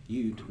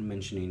you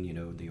mentioning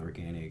the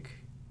organic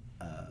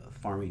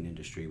farming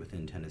industry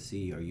within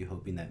Tennessee. Are you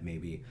hoping that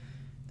maybe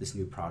this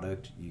new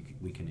product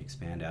we can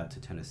expand out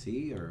to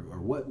Tennessee, or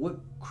what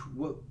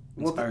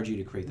inspired you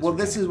to create this? Well,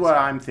 this is organic what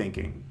whiskey? I'm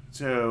thinking.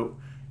 So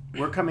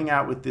we're coming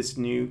out with this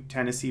new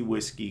Tennessee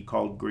whiskey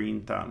called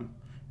Green Thumb,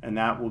 and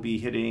that will be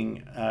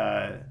hitting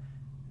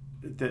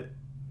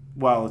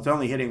it's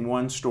only hitting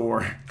one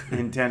store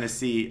in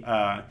Tennessee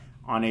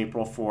on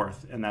April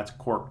 4th, and that's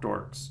Cork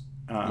Dorks.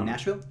 In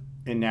Nashville?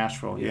 In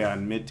Nashville, yeah,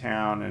 in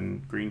Midtown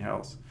and Green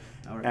Hills.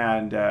 All right.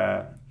 And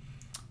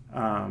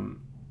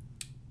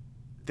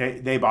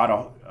they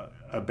bought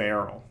a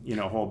barrel, a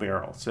whole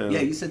barrel. So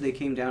Yeah, you said they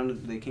came down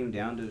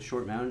to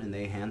Short Mountain and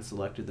they hand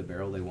selected the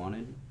barrel they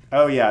wanted.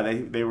 Oh yeah,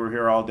 they were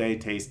here all day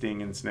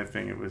tasting and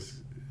sniffing. It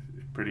was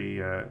pretty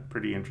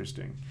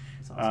interesting.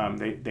 That's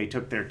awesome. They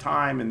took their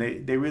time, and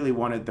they really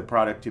wanted the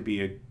product to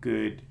be a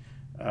good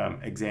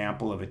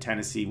example of a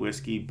Tennessee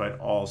whiskey, but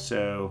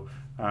also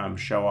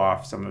show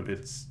off some of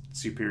its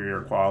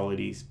superior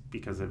qualities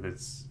because of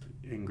its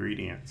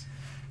ingredients.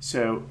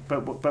 So,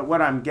 but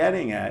what I'm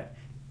getting at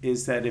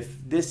is that if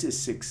this is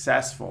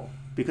successful,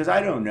 because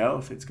I don't know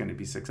if it's going to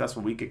be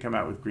successful, we could come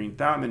out with Green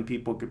Thumb and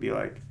people could be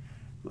like,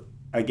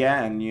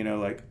 again,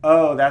 like,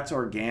 oh, that's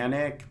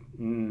organic.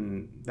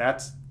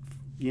 That's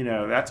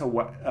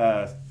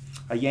a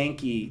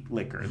Yankee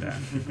liquor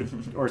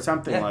then, or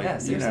something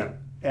seriously.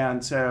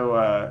 And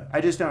so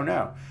I just don't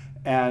know,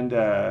 and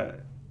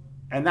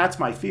that's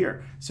my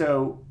fear.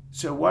 So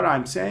what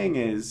I'm saying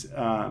is,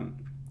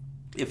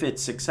 if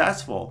it's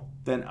successful,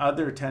 then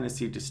other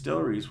Tennessee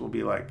distilleries will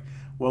be like,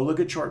 well, look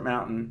at Short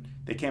Mountain.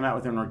 They came out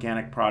with an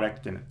organic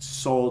product and it's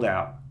sold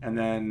out, and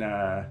then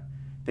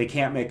they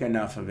can't make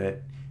enough of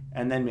it,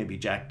 and then maybe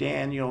Jack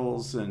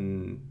Daniels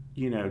and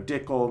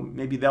Dickel,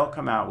 maybe they'll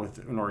come out with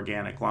an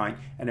organic line,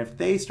 and if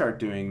they start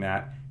doing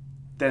that,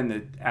 then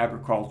the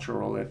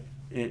agricultural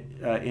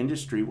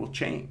industry will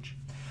change.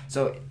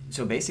 So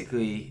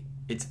basically,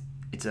 it's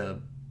a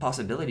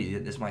possibility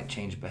that this might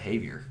change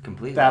behavior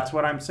completely. That's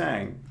what I'm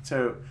saying.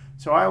 So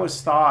I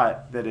always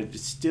thought that a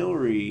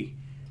distillery,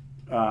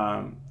 we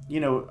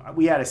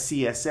had a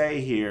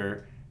CSA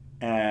here,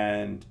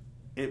 and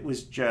it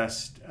was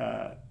just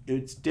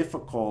it's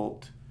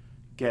difficult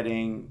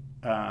getting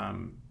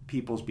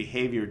people's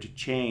behavior to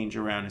change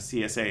around a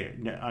CSA.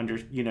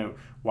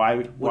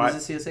 What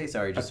is a CSA?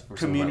 Sorry, just for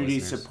community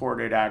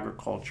supported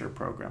agriculture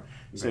program.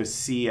 Right. So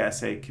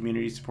CSA,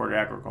 community supported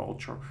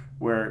agriculture,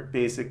 where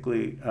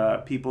basically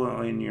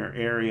people in your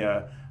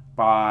area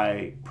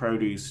buy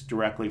produce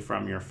directly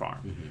from your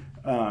farm.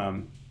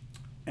 Mm-hmm.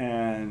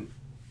 And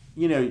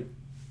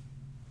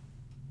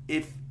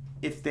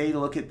if they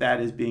look at that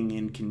as being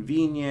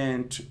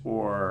inconvenient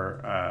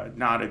or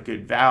not a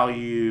good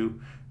value,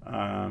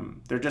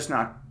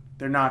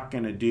 they're not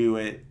going to do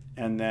it,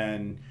 and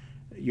then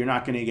you're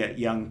not going to get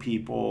young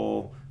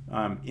people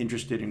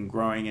interested in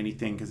growing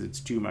anything because it's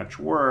too much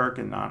work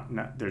and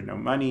not there's no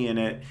money in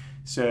it.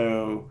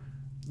 So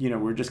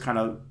we're just kind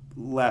of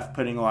left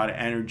putting a lot of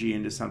energy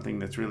into something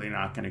that's really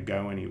not going to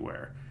go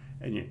anywhere,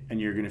 and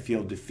you're going to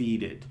feel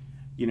defeated,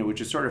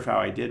 which is sort of how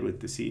I did with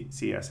the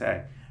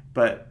CSA.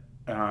 But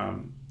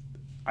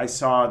I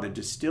saw the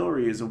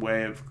distillery as a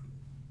way of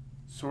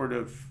sort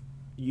of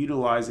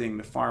utilizing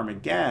the farm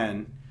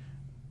again,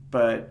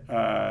 but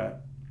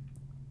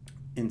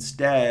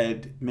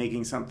instead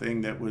making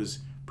something that was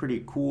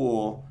pretty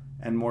cool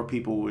and more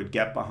people would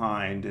get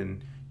behind.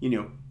 And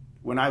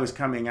when I was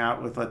coming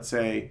out with, let's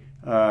say,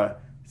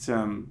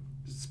 some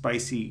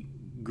spicy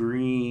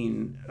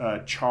green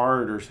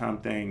chard or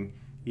something,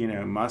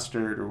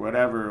 mustard or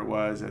whatever it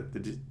was at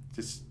the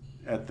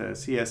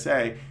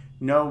CSA,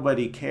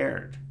 nobody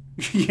cared.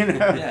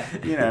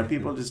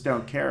 People just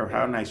don't care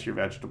how nice your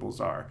vegetables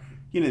are.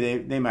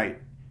 They might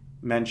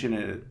mention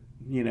it,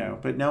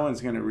 but no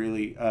one's going to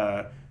really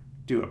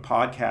do a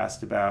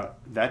podcast about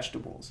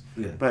vegetables.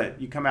 Yeah. But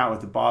you come out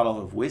with a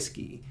bottle of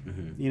whiskey,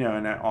 mm-hmm.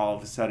 And all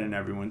of a sudden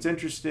everyone's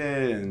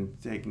interested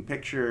and taking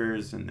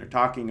pictures and they're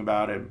talking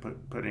about it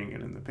and putting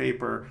it in the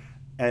paper.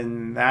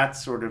 And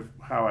that's sort of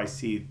how I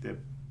see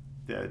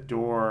the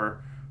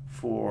door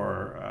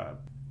for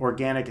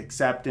organic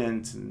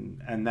acceptance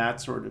and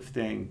that sort of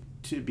thing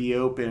to be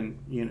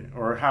open,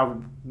 or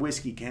how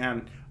whiskey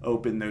can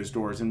open those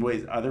doors in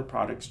ways other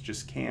products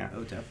just can't.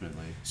 Oh,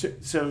 definitely.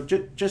 So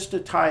just to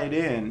tie it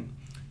in,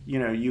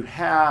 you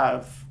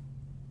have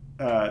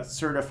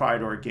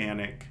certified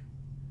organic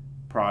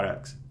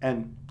products,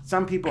 and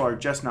some people are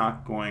just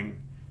not going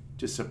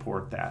to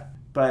support that.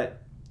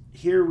 But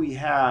here we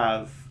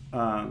have,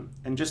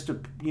 and just to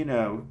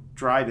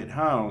drive it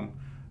home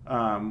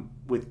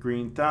with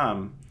Green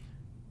Thumb,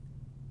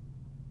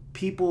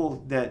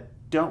 people that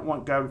don't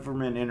want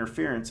government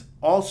interference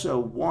also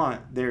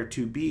want there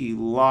to be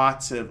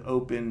lots of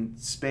open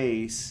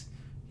space,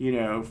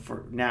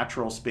 for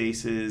natural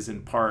spaces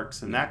and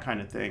parks and that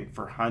kind of thing,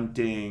 for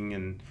hunting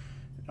and,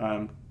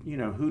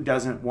 who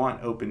doesn't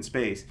want open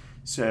space?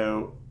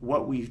 So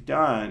what we've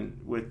done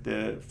with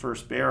the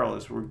first barrel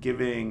is we're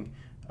giving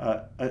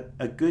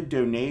a good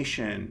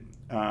donation.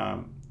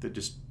 The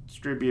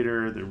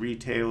distributor, the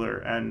retailer,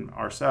 and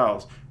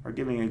ourselves are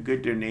giving a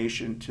good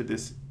donation to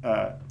this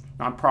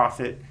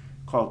nonprofit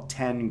called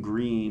 10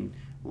 Green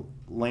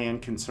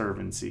Land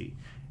Conservancy.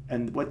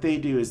 And what they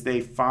do is they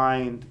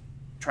find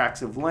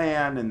tracts of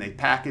land and they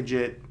package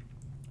it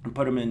and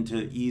put them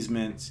into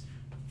easements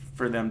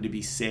for them to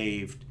be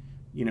saved,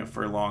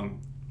 for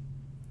long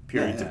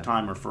periods of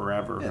time or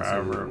forever,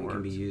 however so it works.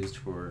 Can be used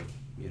for,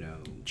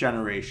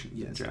 generations.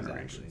 Yes,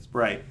 generations. Exactly.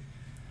 Right.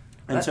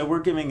 And so we're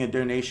giving a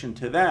donation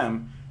to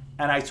them.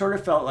 And I sort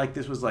of felt like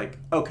this was like,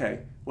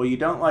 okay, well, you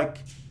don't like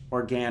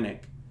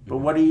organic, but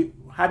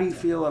how do you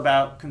feel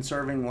about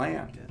conserving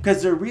land?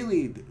 Because they're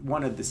really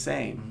one of the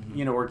same. Mm-hmm.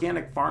 You know,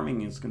 organic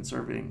farming is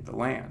conserving the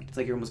land. It's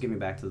like you're almost giving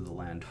back to the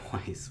land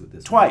twice with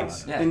this.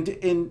 Twice, Yeah.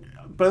 in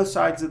both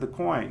sides of the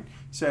coin.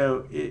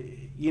 So,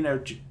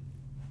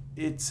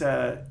 it's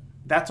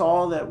that's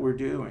all that we're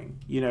doing.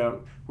 You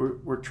know,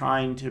 we're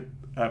trying to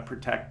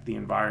protect the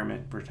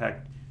environment,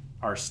 protect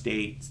our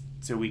state,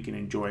 so we can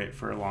enjoy it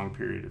for a long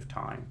period of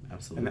time.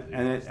 Absolutely.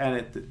 And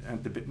at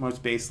the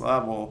most base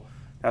level,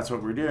 that's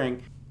what we're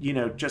doing. You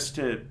know, just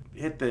to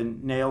hit the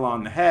nail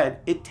on the head,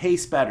 it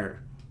tastes better.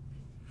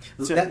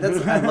 So,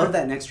 I love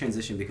that next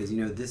transition because,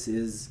 you know, this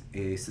is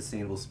a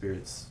Sustainable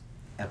Spirits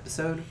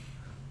episode.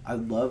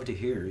 I'd love to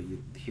hear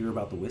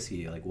about the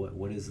whiskey. Like,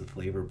 what is the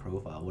flavor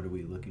profile? What are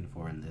we looking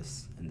for in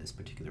this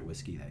particular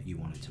whiskey that you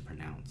wanted to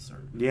pronounce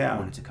or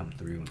wanted to come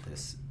through with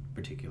this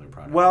particular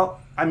product?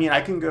 Well, I mean, I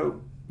can go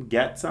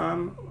get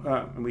some,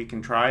 and we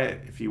can try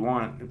it if you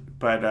want.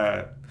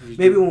 But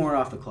maybe when we're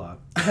off the clock.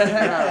 Oh,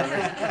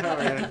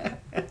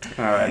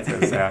 that's so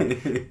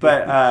sad.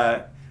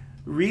 But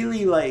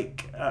really,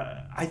 like,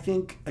 I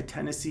think a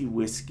Tennessee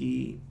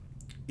whiskey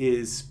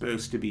is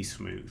supposed to be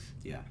smooth.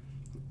 Yeah.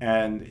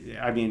 And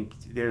I mean,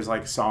 there's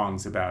like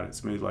songs about it,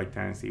 smooth like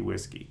Tennessee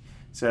whiskey.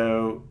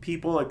 So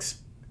people,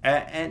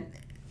 and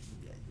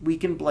we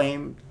can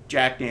blame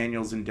Jack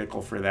Daniels and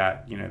Dickel for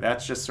that. You know,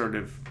 that's just sort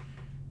of,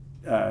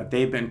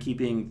 they've been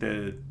keeping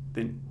the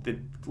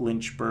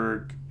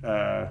Lynchburg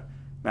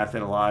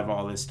method alive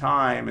all this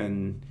time,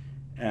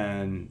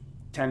 and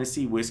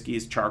Tennessee whiskey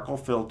is charcoal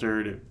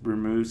filtered. It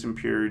removes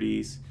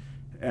impurities,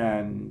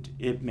 and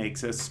it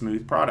makes a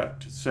smooth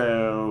product.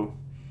 So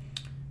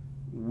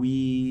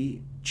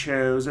we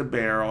chose a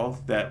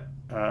barrel that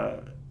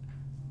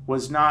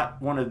was not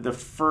one of the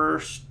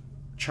first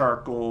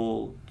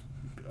charcoal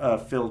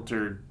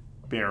filtered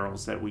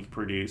barrels that we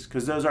produce,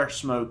 because those are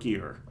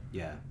smokier.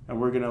 Yeah. And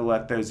we're going to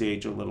let those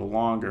age a little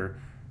longer.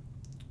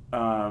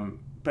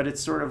 But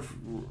it's sort of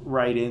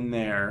right in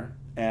there,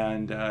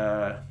 and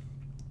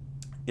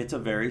it's a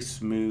very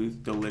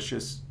smooth,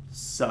 delicious,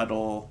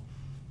 subtle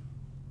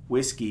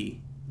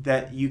whiskey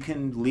that you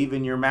can leave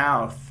in your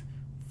mouth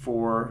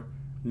for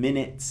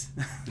minutes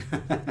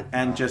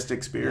and just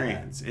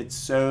experience. It's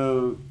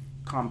so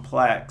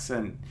complex,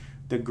 and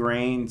the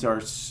grains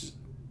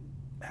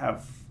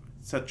have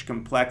such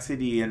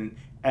complexity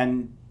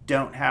and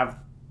don't have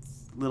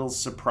little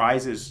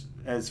surprises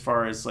as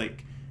far as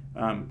like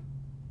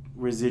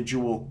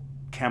residual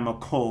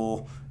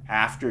chemical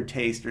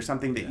aftertaste or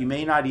something that you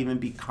may not even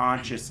be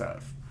conscious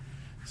of.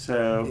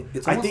 So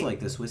it's almost like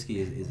this whiskey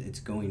is it's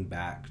going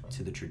back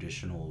to the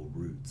traditional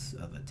roots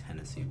of a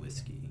Tennessee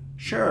whiskey.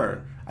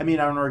 Sure. I mean,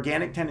 an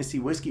organic Tennessee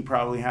whiskey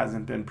probably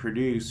hasn't been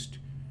produced,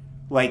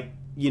 like,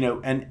 you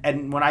know,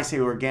 and when I say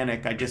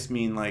organic, I just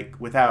mean like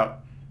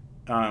without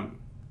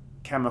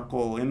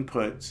chemical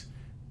inputs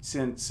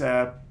since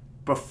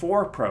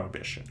before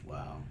Prohibition.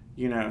 Wow.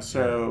 You know,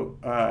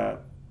 so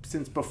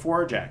since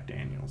before Jack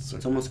Daniels. So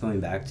it's almost going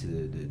back to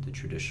the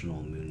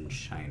traditional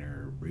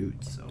moonshiner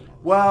roots. Almost.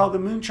 Well, the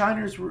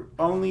moonshiners were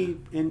only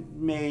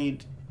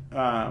made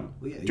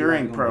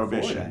during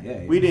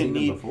Prohibition. We didn't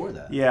need before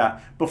that. Yeah,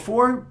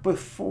 before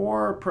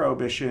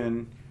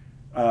Prohibition,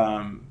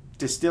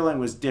 distilling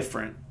was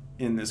different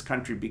in this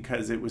country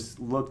because it was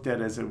looked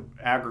at as an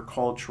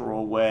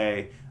agricultural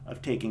way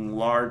of taking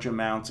large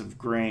amounts of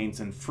grains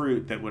and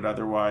fruit that would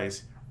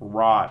otherwise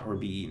rot or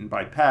be eaten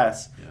by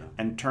pests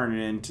and turn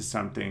it into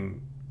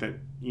something that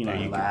you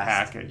can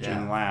package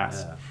and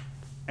last. Yeah.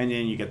 And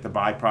then you get the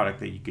byproduct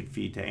that you could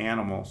feed to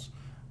animals.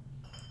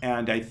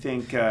 And I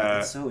think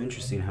it's so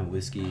interesting how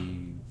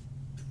whiskey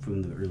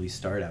from the early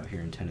start out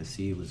here in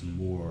Tennessee was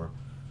more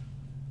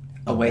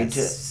a way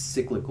to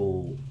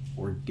cyclical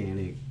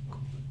organic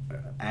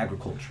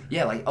agriculture.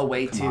 Yeah, like a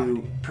way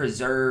commodity. to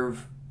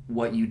preserve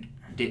what you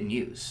didn't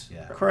use.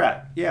 Yeah.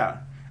 Correct. Yeah.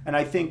 And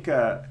I think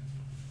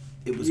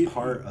it was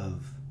part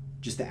of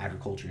just the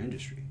agriculture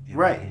industry.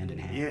 Right. Hand in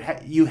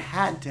hand. You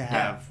had to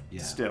have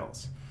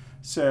stills.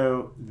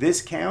 So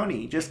this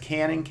county, just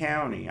Cannon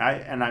County,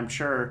 I'm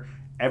sure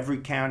every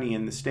county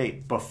in the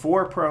state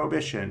before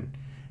Prohibition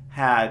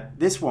had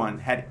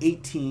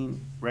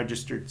 18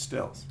 registered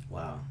stills.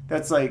 Wow.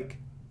 That's like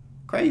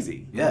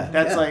crazy. Yeah.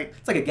 That's like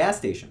it's like a gas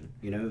station,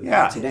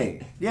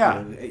 today. Yeah.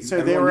 You know,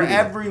 so they were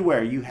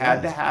everywhere. You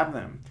had to have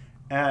them.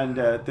 And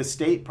the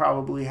state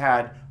probably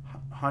had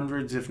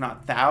hundreds, if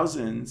not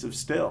thousands, of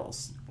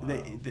stills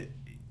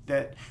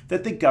that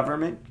the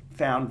government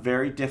found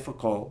very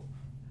difficult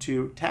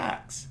to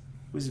tax.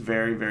 It was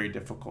very, very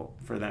difficult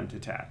for them to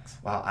tax.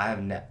 Wow, I have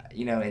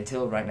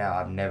until right now,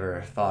 I've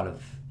never thought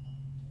of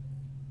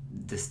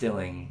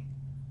distilling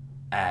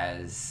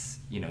as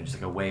just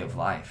like a way of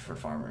life for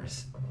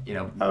farmers.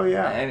 Oh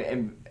yeah.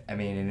 And I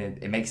mean,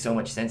 it makes so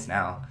much sense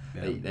now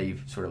that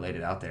you've sort of laid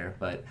it out there.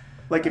 But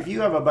like if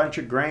you have a bunch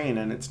of grain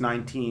and it's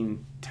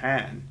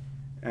 1910,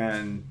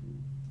 and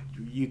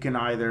you can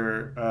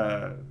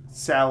either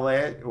sell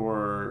it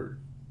or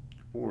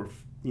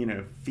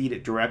feed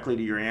it directly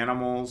to your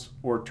animals,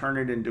 or turn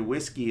it into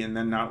whiskey and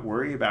then not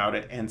worry about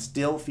it and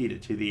still feed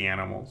it to the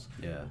animals.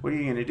 Yeah. What are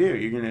you going to do?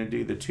 You're going to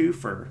do the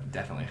twofer.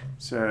 Definitely.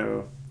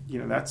 So,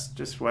 that's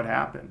just what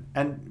happened.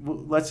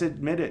 And let's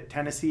admit it,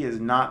 Tennessee is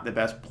not the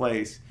best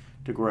place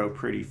to grow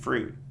pretty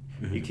fruit.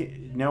 Mm-hmm. You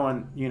can't, no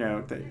one,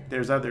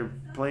 there's other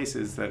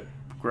places that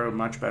grow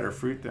much better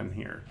fruit than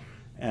here.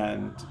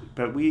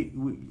 But we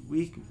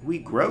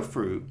grow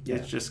fruit. Yeah.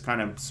 It's just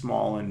kind of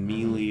small and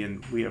mealy,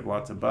 and we have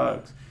lots of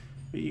bugs.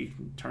 But you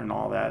can turn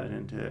all that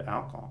into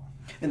alcohol.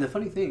 And the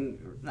funny thing,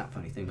 or not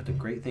funny thing, but the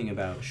great thing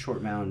about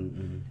Short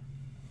Mountain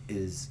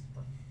is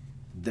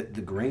that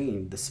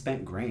the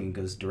spent grain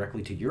goes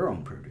directly to your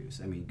own produce.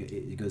 I mean,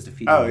 it goes to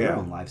feeding your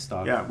own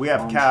livestock. Yeah, we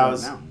have on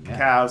cows, Short Mountain. Yeah.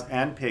 cows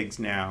and pigs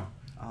now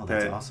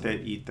That's awesome.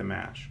 that eat the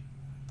mash.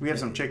 We have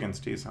some chickens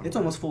too. Sometimes. It's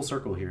almost full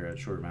circle here at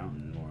Short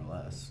Mountain, more or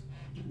less.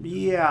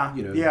 Yeah,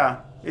 You know.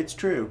 yeah, it's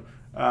true.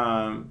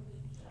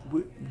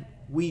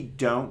 We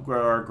don't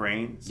grow our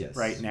grains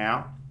right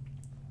now,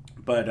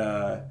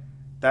 but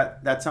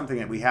that's something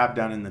that we have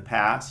done in the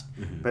past.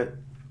 Mm-hmm. But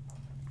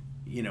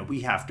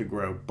we have to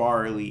grow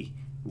barley,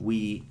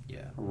 wheat,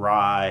 Yeah.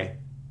 rye,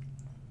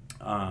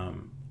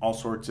 all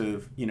sorts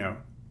of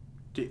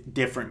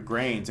different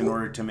grains in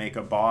order to make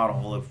a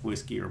bottle of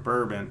whiskey or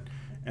bourbon,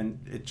 and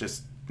it's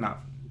just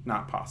not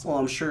possible.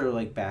 Well, I'm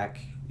sure, back,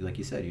 like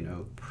you said,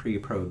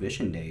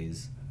 pre-Prohibition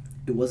days,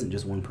 it wasn't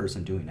just one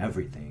person doing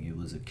everything. It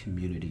was a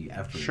community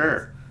effort.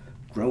 Sure.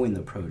 Growing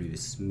the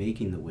produce,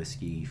 making the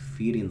whiskey,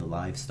 feeding the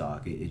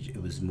livestock.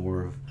 It was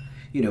more of,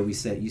 you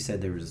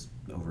said there was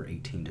over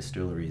 18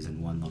 distilleries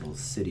in one little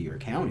city or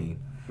county.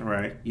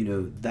 Right.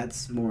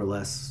 That's more or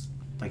less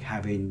like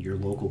having your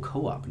local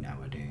co-op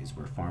nowadays,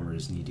 where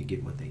farmers need to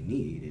get what they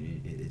need,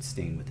 and it's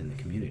staying within the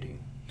community.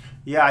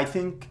 Yeah, I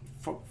think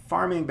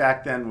farming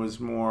back then was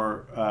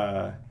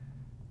more,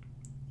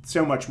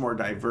 so much more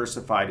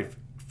diversified. If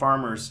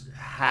farmers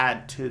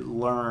had to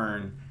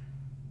learn,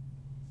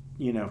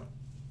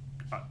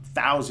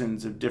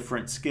 thousands of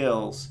different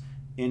skills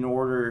in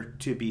order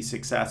to be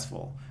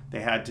successful. They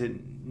had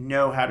to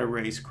know how to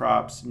raise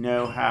crops,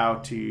 know how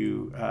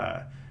to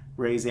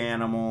raise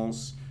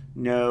animals,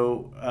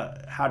 know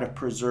how to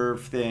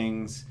preserve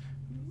things,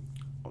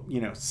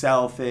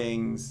 sell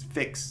things,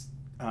 fix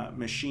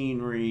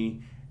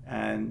machinery,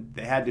 and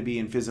they had to be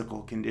in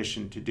physical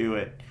condition to do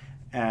it.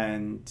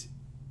 And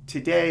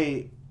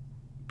today,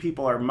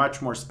 people are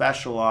much more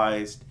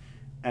specialized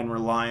and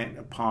reliant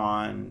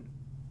upon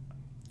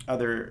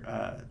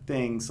other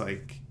things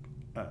like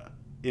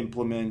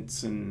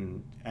implements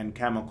and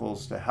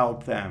chemicals to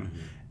help them.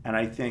 Mm-hmm. And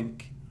I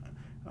think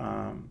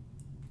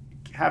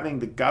having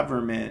the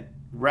government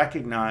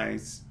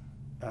recognize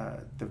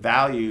the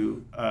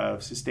value of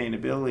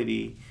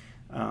sustainability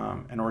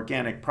and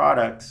organic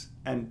products,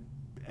 and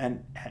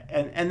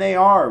they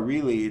are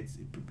really,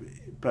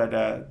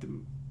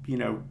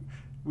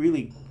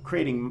 really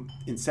creating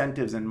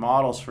incentives and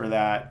models for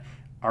that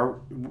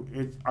are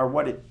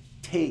what it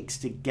takes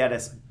to get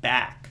us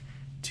back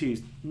to.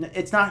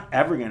 It's not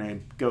ever going to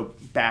go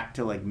back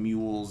to like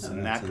mules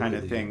and that kind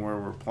of thing where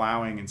we're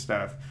plowing and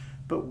stuff,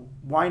 but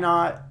why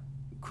not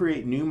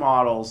create new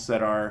models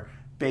that are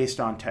based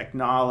on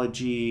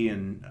technology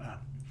and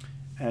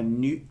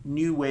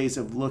new ways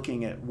of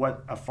looking at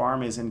what a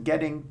farm is, and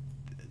getting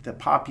the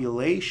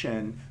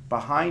population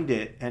behind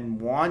it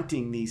and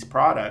wanting these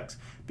products.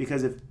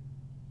 Because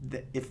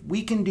if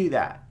we can do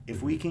that,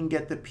 if we can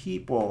get the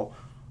people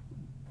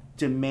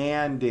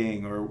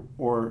demanding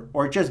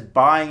or just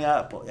buying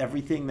up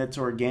everything that's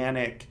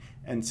organic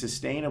and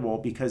sustainable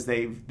because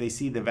they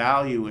see the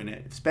value in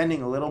it,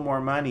 spending a little more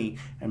money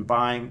and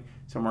buying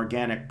some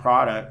organic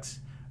products,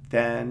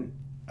 then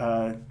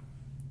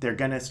they're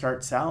going to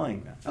start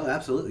selling them. Oh,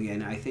 absolutely.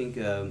 And I think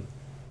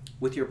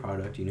with your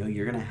product,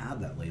 you're going to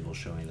have that label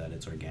showing that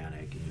it's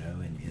organic,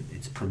 and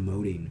it's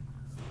promoting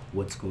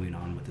what's going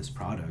on with this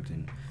product.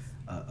 And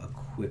a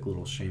quick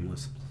little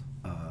shameless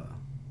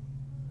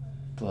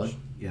plug.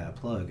 Yeah,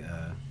 plug.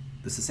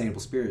 The Sustainable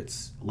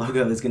Spirits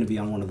logo is going to be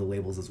on one of the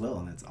labels as well,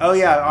 and that's awesome. Oh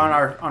yeah,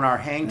 on our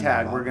hang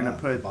tag, we're going to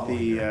put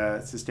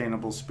the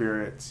Sustainable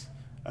Spirits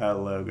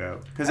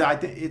logo, because I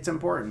think it's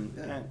important,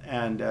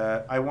 and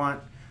I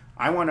want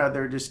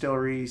other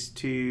distilleries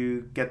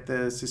to get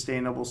the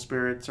Sustainable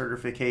Spirit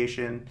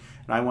certification,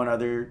 and I want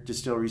other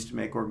distilleries to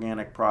make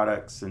organic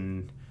products,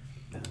 and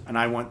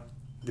I want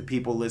the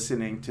people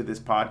listening to this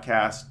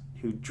podcast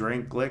who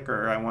drink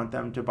liquor, I want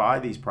them to buy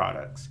these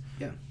products.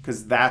 Yeah,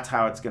 because that's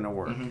how it's going to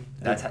work. Mm-hmm.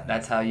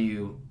 That's how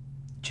you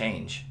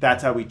change.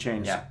 That's how we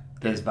change. Yeah,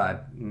 is by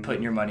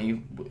putting your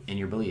money in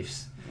your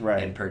beliefs,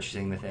 right, and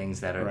purchasing the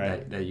things that are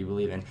right. that you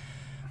believe in.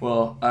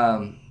 Well,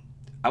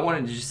 I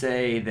wanted to just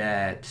say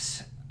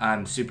that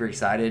I'm super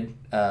excited.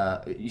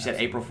 You said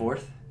April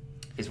 4th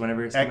is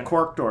whenever it's at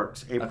Cork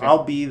Dorks. Okay.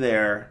 I'll be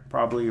there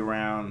probably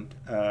around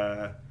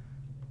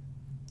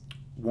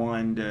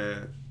 1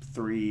 to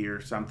 3 or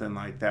something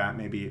like that,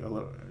 maybe a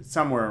little,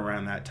 somewhere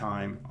around that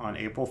time on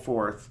April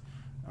 4th,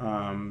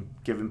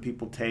 giving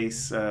people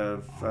tastes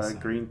of awesome.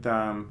 Green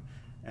Thumb,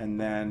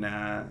 and then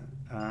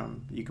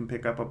you can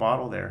pick up a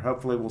bottle there.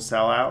 Hopefully we'll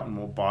sell out and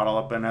we'll bottle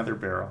up another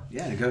barrel.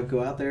 Yeah,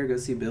 go out there, go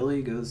see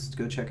Billy, go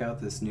check out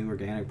this new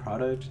organic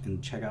product,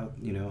 and check out,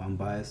 I'm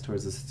biased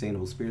towards the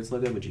Sustainable Spirits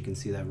logo, but you can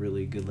see that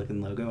really good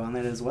looking logo on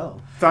it as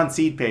well. It's on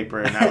seed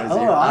paper, and that was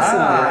Oh, awesome!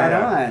 Right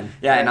on.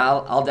 Yeah, and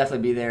I'll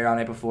definitely be there on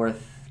April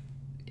 4th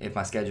if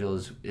my schedule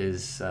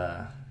is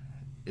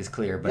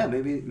clear. But yeah,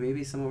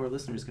 maybe some of our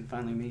listeners can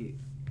finally meet.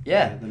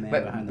 Yeah, the man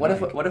but behind the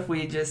what mic. if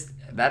we just,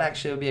 that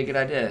actually would be a good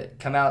idea.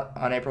 Come out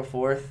on April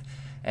 4th,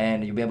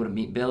 and you'll be able to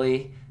meet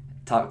Billy,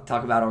 talk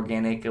about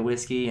organic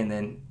whiskey, and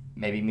then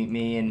maybe meet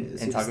me and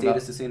talk State about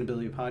of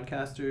Sustainability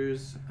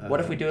podcasters. What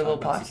if we do a little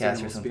talk about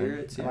podcast or sustainable something?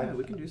 Spirits. Yeah,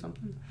 we can do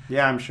something.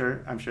 Yeah, I'm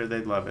sure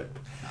they'd love it.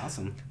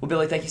 Awesome. Well,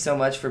 Billy, thank you so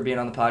much for being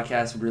on the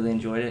podcast. We really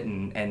enjoyed it,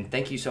 and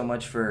thank you so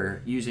much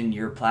for using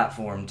your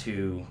platform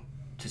to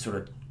sort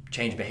of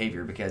change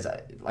behavior, because,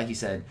 like you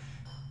said,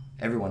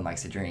 everyone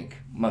likes to drink.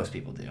 Most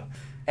people do.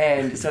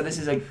 And so this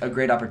is a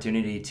great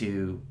opportunity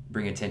to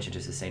bring attention to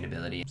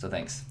sustainability. So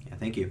thanks. Yeah,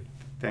 thank you.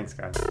 Thanks,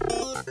 guys.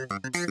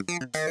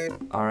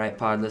 All right,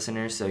 pod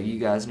listeners, so you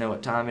guys know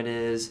what time it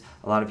is.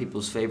 A lot of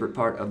people's favorite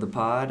part of the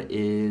pod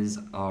is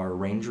our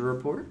Ranger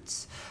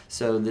Reports.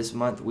 So this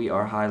month we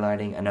are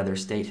highlighting another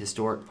state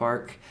historic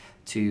park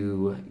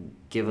to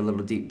give a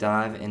little deep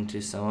dive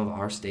into some of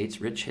our state's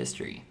rich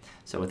history.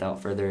 So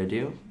without further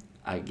ado,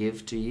 I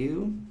give to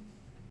you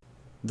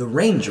the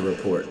Ranger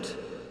Report,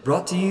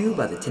 brought to you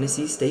by the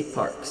Tennessee State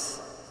Parks.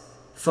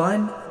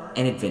 Fun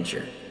and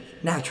adventure,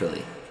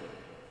 naturally.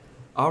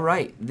 All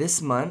right,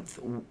 this month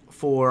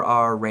for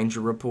our Ranger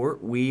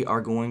Report, we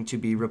are going to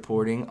be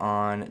reporting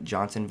on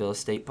Johnsonville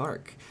State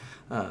Park.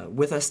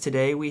 With us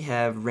today, we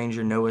have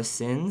Ranger Noah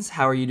Sins.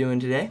 How are you doing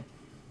today?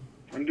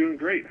 I'm doing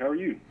great. How are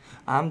you?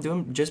 I'm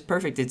doing just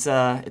perfect. It's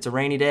a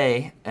rainy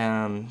day,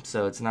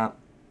 so it's not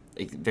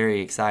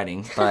very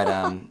exciting, but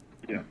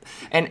Yeah.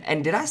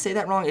 And did I say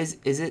that wrong? Is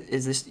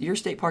this your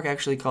state park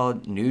actually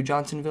called New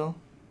Johnsonville?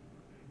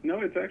 No,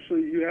 it's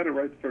actually, you had it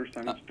right the first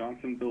time. It's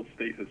Johnsonville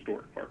State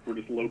Historic Park. We're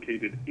just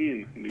located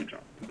in New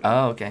Johnsonville.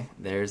 Oh, okay.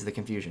 There's the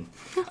confusion.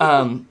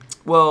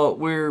 Well,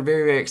 we're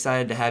very, very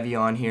excited to have you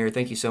on here.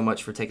 Thank you so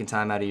much for taking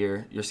time out of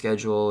your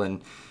schedule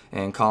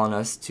and calling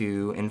us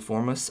to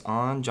inform us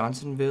on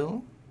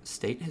Johnsonville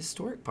State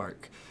Historic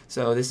Park.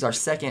 So this is our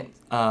second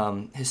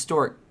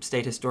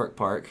state historic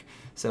park.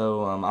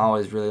 So I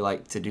always really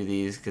like to do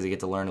these because I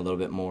get to learn a little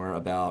bit more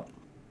about,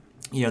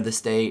 the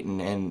state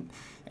and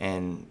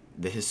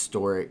the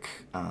historic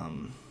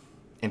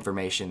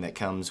information that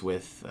comes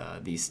with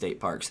these state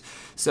parks.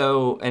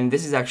 So, and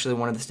this is actually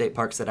one of the state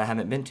parks that I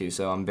haven't been to,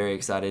 so I'm very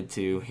excited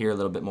to hear a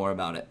little bit more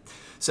about it.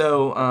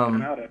 So,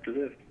 Come out after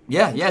this.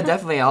 yeah,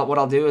 definitely. What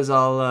I'll do is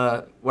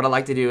what I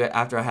like to do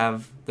after I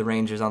have the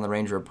Rangers on the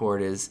Ranger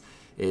Report is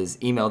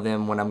email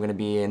them when I'm going to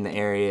be in the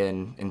area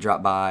and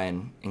drop by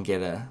and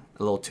get a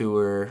little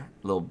tour,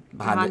 a little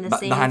behind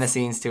the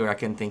scenes tour. I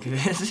couldn't think of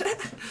it.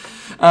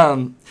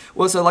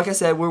 Well, so like I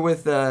said,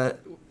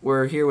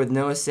 we're here with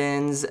Noah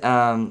Sins.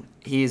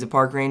 He's a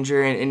park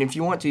ranger, and if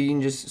you want to, you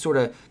can just sort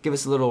of give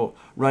us a little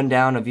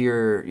rundown of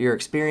your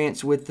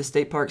experience with the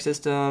state park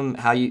system,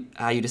 how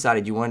you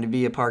decided you wanted to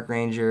be a park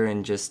ranger,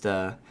 and just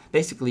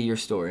basically your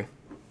story.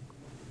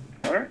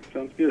 All right,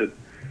 sounds good.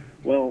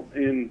 Well,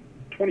 in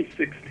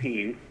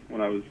 2016,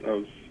 when I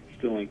was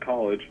still in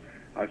college,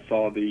 I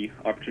saw the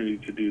opportunity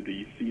to do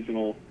the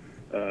seasonal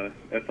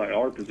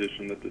SIR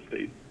position that the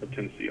state of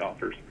Tennessee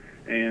offers,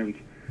 and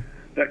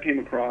that came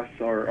across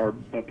our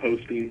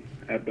posting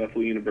at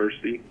Bethel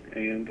University,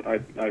 and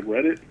I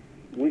read it,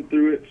 went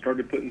through it,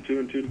 started putting two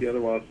and two together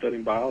while I was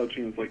studying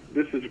biology, and was like,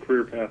 this is a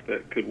career path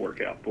that could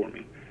work out for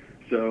me.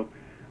 So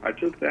I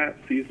took that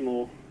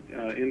seasonal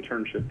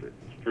internship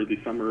for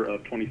the summer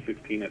of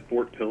 2016 at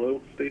Fort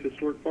Pillow State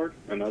Historic Park,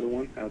 another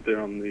one out there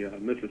on the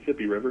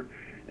Mississippi River,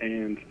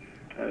 and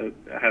I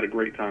had a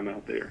great time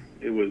out there.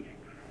 It was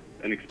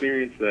an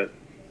experience that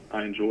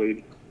I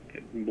enjoyed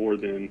more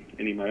than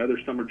any of my other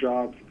summer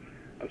jobs.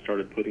 I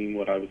started putting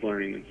what I was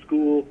learning in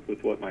school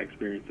with what my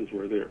experiences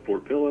were there at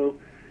Fort Pillow,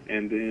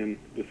 and then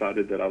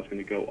decided that I was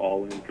going to go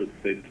all in for the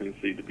state of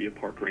Tennessee to be a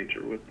park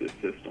ranger with this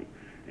system.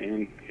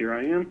 And here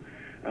I am.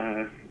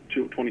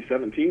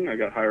 2017, I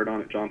got hired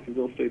on at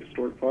Johnsonville State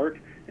Historic Park,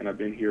 and I've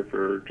been here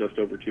for just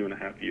over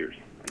 2.5 years,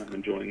 and I'm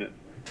enjoying it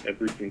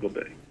every single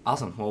day.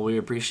 Awesome. Well, we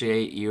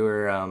appreciate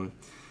your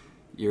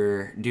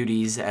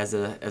duties as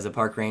a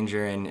park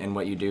ranger and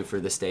what you do for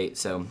the state.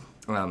 So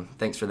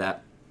thanks for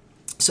that.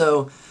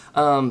 So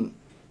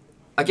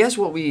I guess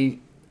what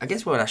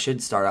I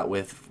should start out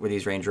with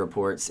these Ranger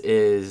Reports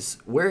is,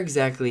 where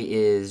exactly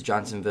is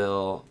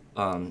Johnsonville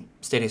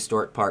State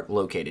Historic Park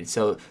located?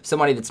 So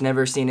somebody that's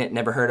never seen it,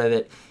 never heard of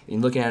it,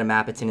 and looking at a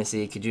map of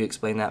Tennessee, could you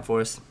explain that for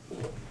us?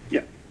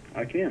 Yeah,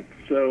 I can.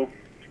 So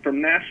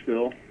from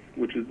Nashville,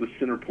 which is the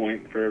center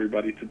point for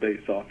everybody to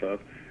base off of,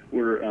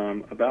 we're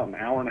about an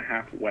hour and a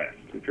half west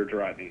if you're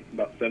driving,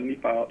 about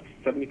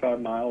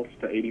 75 miles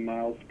to 80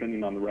 miles,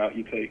 depending on the route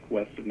you take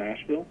west of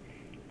Nashville,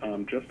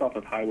 just off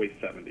of Highway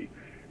 70.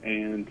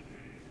 And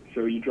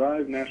so you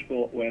drive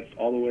Nashville west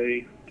all the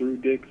way through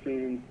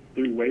Dixon,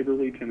 through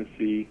Waverly,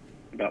 Tennessee,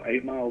 about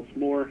 8 miles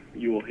more,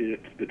 you will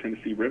hit the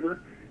Tennessee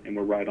River, and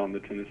we're right on the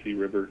Tennessee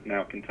River,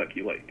 now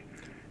Kentucky Lake.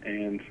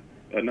 And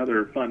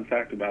another fun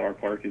fact about our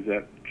park is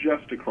that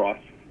just across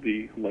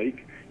the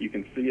lake, you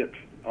can see it,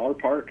 our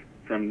park,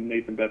 from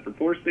Nathan Bedford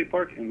Forrest State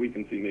Park, and we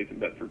can see Nathan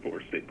Bedford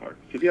Forrest State Park.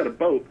 So if you had a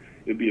boat,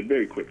 it would be a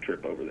very quick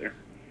trip over there.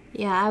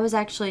 Yeah, I was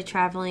actually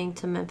traveling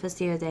to Memphis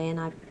the other day, and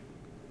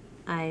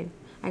I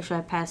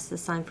passed the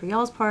sign for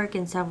y'all's park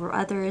and several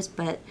others,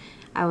 but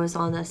I was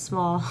on a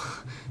small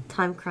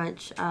time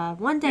crunch.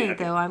 One day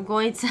though, I'm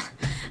going to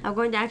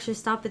actually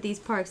stop at these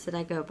parks that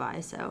I go by.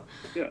 So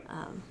yeah.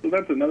 So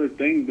that's another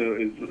thing though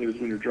is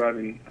when you're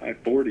driving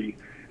I-40,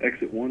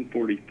 exit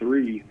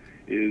 143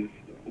 is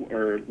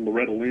or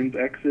Loretta Lynn's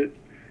exit.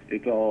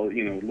 It's all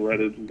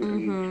Loretta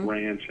Lynn's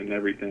ranch and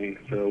everything.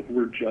 So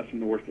we're just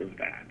north of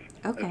that.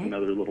 Okay. That's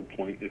another little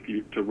point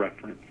to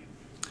reference.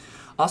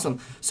 Awesome.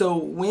 So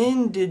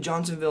when did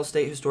Johnsonville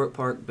State Historic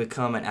Park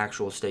become an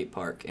actual state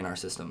park in our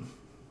system?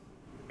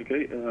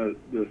 Okay,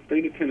 the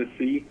state of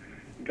Tennessee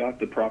got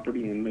the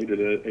property and made it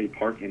a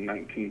park in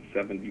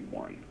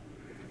 1971.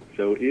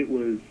 So it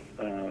was,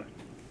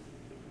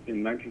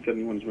 in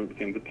 1971 is when it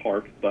became the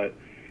park, but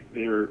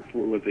there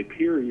was a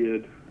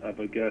period of,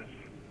 I guess,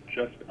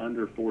 just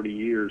under 40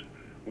 years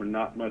where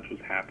not much was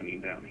happening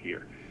down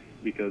here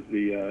because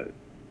the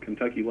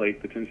Kentucky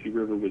Lake, the Tennessee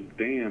River, was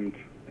dammed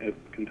at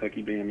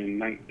Kentucky Dam in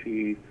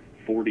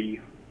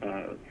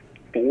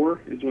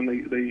 1944 is when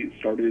they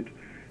started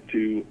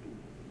to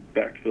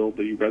backfill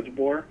the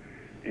reservoir,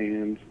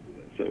 and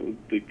so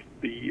the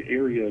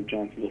area of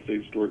Johnsonville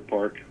State Historic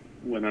Park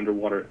went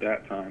underwater at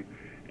that time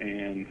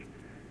and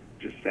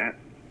just sat,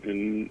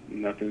 and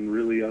nothing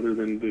really other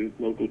than the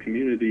local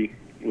community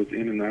was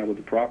in and out of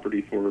the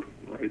property for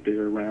right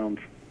there around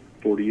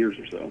 40 years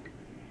or so.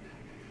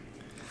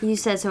 you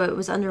said so it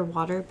was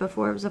underwater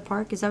before it was a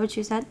park. Is that what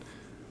you said?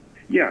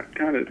 Yeah,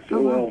 kind of.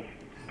 So, well,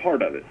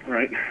 part of it,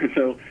 right?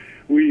 So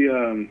we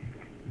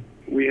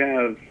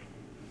have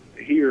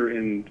here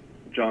in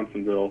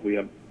Johnsonville, we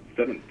have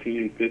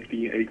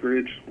 1,750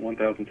 acreage,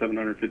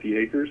 1,750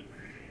 acres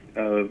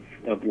of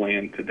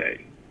land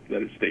today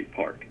that is state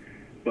park.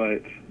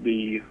 But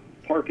the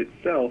park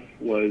itself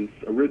was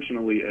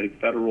originally a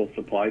federal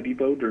supply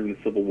depot during the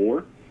Civil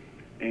War,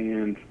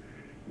 and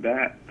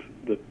that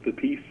the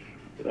piece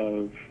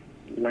of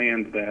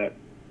land that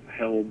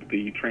held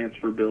the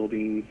transfer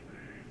buildings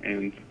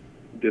and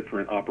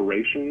different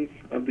operations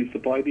of the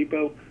supply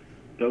depot,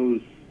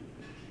 those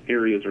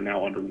areas are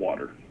now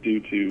underwater due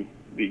to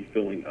the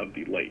filling of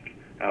the lake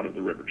out of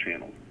the river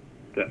channel.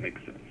 If that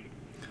makes sense.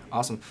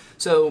 Awesome.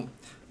 So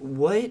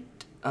what,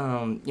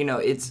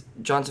 it's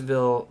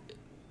Johnsonville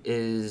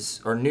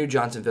or New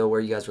Johnsonville where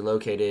you guys are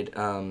located.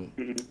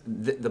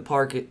 The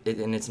park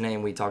in its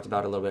name we talked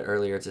about a little bit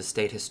earlier. It's a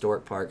state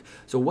historic park.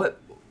 So what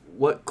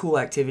cool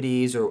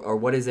activities or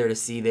what is there to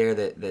see there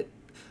that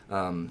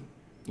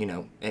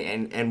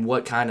and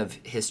what kind of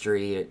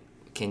history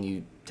can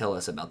you tell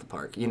us about the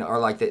park? Or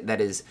like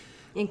that is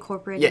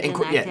Incorporated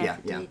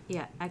activities.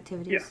 Yeah,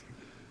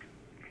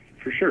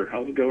 for sure.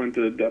 I'll go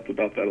into depth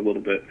about that a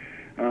little bit.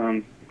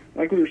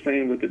 Like we were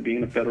saying, with it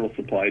being a federal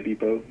supply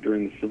depot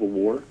during the Civil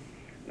War,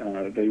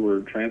 they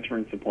were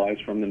transferring supplies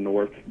from the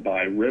north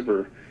by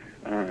river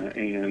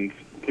and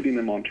putting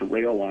them onto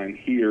rail line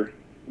here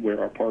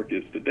where our park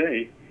is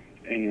today,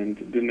 and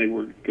then they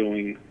were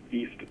going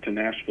east to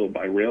Nashville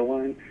by rail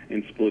line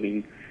and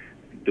splitting,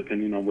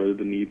 depending on where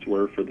the needs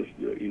were for the,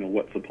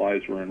 what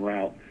supplies were en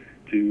route,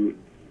 to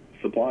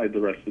supply the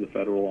rest of the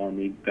Federal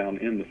Army down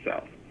in the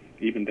South,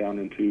 even down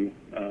into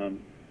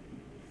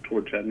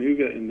toward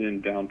Chattanooga and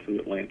then down to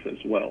Atlanta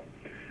as well.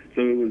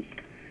 So it was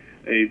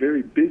a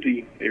very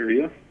busy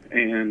area,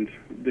 and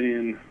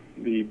then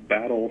the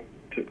battle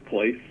took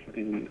place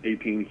in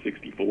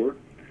 1864,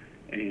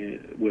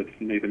 and with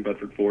Nathan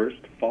Bedford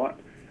Forrest fought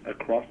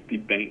across the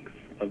banks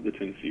of the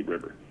Tennessee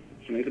River.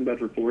 So Nathan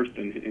Bedford Forrest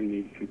and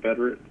the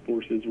Confederate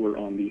forces were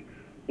on the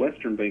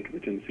western bank of the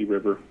Tennessee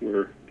River,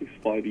 where the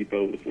supply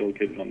depot was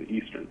located on the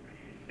eastern,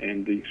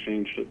 and the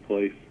exchange took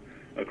place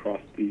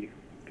across the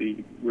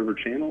river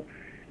channel,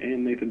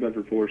 and Nathan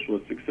Bedford Forrest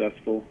was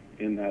successful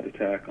in that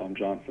attack on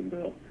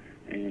Johnsonville,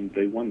 and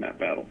they won that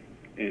battle.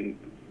 And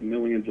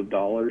millions of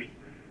dollars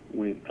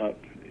went up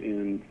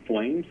in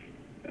flames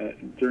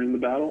during the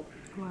battle,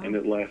 and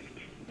it left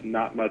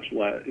not much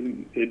left.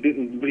 It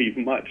didn't leave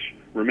much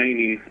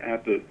remaining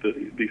at the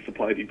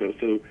supply depot.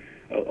 So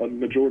a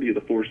majority of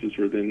the forces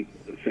were then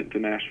sent to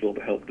Nashville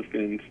to help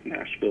defend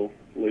Nashville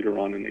later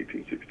on in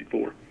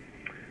 1864.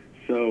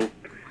 So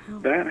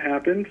that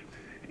happened,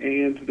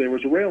 and there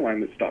was a rail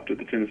line that stopped at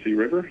the Tennessee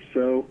River.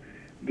 So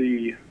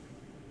the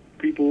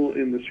people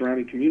in the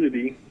surrounding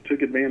community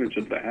took advantage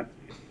of that.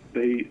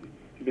 They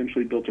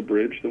eventually built a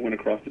bridge that went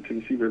across the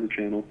Tennessee River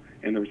channel,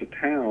 and there was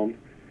a town,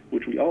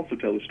 which we also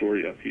tell the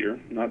story of here,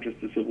 not just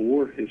the Civil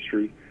War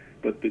history,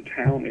 but the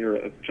town era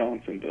of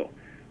Johnsonville,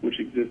 which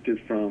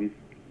existed from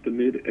the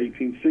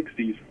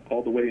mid-1860s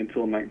all the way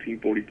until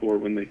 1944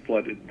 when they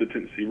flooded the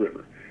Tennessee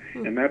River.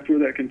 And that's where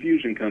that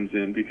confusion comes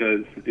in,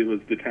 because it was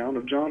the town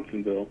of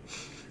Johnsonville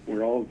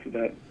where all of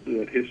that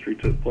history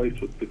took place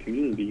with the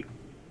community.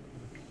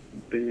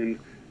 Then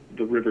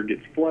the river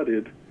gets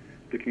flooded,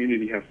 the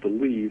community has to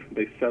leave.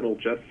 They settle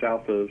just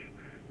south of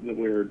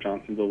where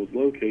Johnsonville was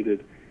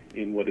located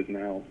in what is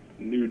now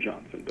New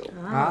Johnsonville.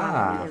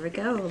 Ah. There we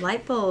go.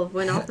 Light bulb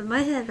went off in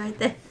my head right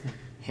there.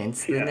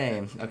 Hence the Yeah.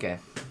 name. Okay.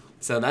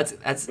 So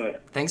that's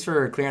But- thanks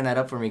for clearing that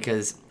up for me,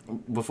 because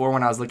before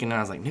when I was looking, I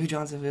was like, New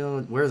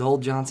Johnsonville, where's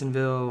Old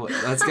Johnsonville?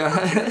 Let's go.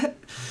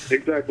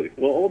 Exactly.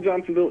 Well, Old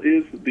Johnsonville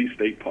is the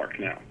state park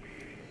now.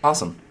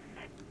 Awesome.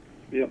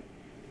 Yep.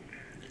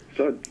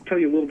 So I'll tell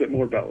you a little bit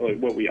more about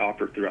what we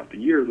offer throughout the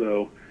year,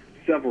 though.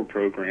 Several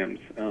programs,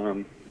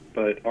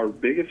 but our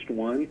biggest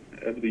one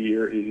of the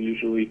year is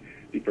usually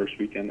the first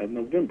weekend of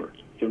November.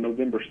 So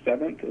November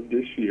 7th of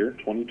this year,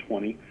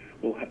 2020,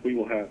 we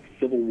will have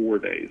Civil War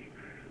Days.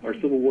 Our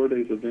Civil War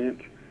Days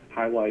event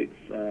highlights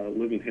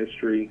living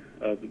history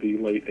of the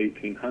late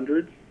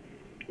 1800s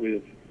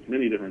with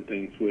many different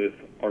things, with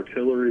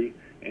artillery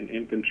and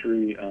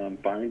infantry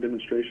firing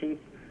demonstrations.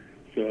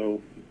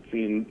 So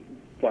seeing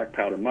black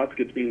powder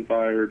muskets being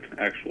fired,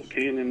 actual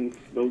cannons,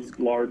 those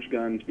large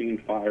guns being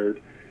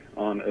fired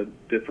on a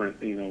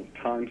different,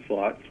 time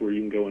slots where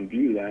you can go and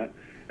view that,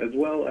 as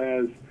well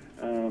as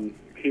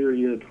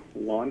period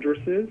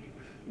laundresses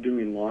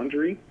doing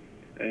laundry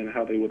and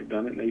how they would have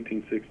done it in the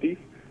 1860s.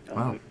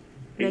 Wow.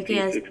 Making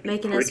us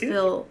 1860 cricket.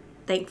 feel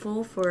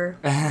thankful for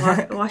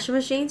washing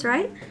machines,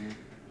 right?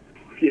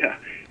 Yeah,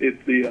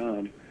 it's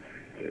the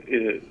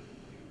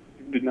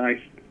nice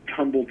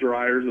tumble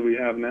dryers that we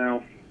have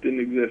now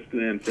didn't exist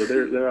then. So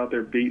they're out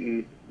there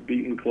beating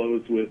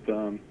clothes with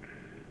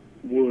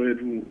wood,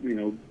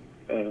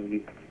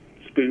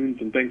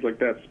 spoons and things like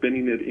that,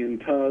 spinning it in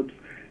tubs,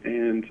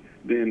 and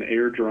then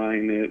air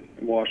drying it,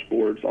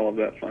 washboards, all of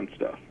that fun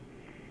stuff.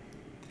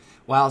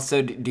 Wow.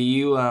 So do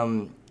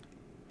you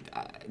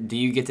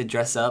get to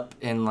dress up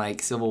in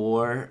like Civil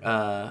War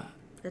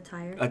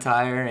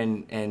attire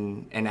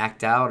and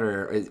act out,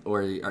 or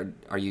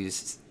are you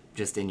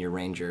just in your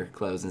Ranger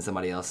clothes and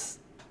somebody else?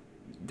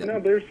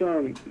 No, there's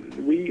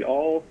we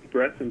all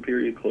dress in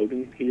period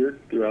clothing here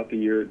throughout the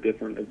year at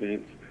different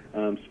events.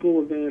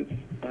 School events,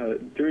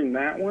 during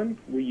that one,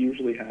 we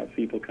usually have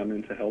people come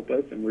in to help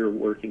us, and we're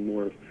working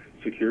more of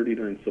security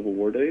during Civil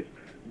War Days.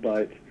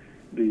 But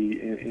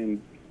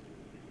in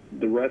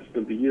the rest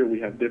of the year, we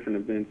have different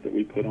events that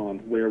we put on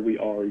where we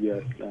are,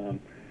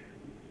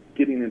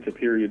 getting into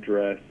period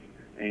dress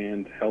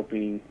and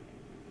helping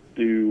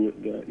do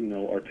the,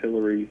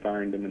 artillery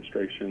firing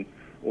demonstrations,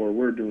 or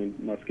we're doing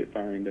musket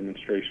firing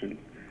demonstrations,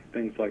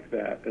 things like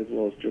that, as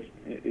well as just,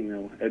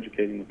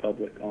 educating the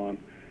public on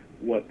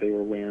what they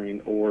were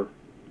wearing or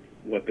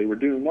what they were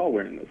doing while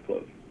wearing those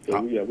clothes.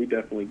 So, yeah, we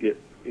definitely get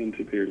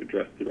into period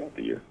dress throughout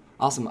the year.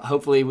 Awesome.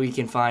 Hopefully we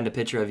can find a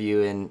picture of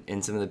you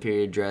in some of the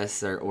period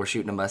dress or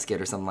shooting a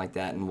musket or something like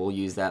that, and we'll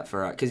use that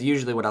for, because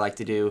usually what I like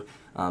to do,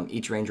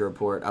 each Ranger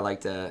report, I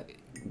like to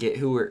get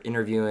who we're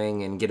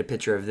interviewing and get a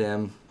picture of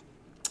them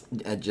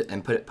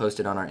and post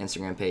it on our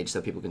Instagram page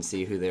so people can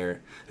see who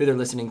they're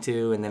listening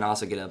to, and then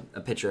also get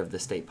a picture of the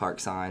state park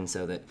sign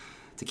so that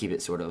to keep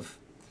it sort of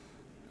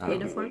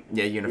Uniform?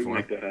 Yeah, We can uniform.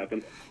 make that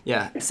happen.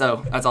 Yeah,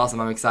 so that's awesome.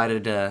 I'm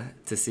excited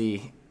to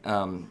see.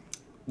 Well,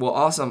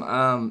 awesome.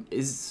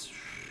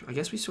 I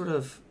guess we sort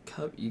of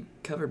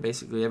covered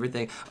basically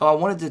everything. Oh, I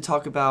wanted to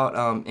talk about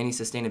any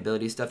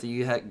sustainability stuff that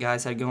you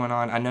guys had going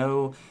on. I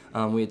know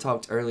we had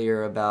talked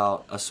earlier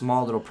about a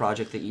small little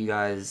project that you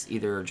guys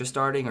either are just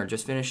starting or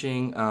just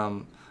finishing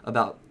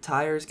about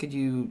tires. Could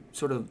you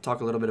sort of talk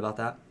a little bit about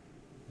that?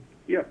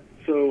 Yeah,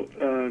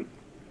 so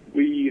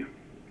we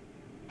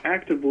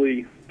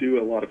actively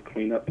do a lot of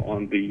cleanup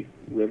on the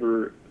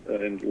river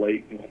and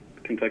lake,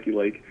 Kentucky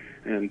Lake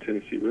and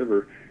Tennessee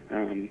River,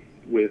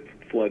 with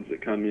floods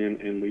that come in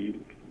and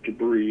leave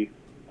debris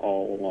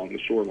all along the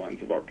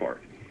shorelines of our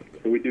park.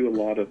 So we do a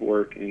lot of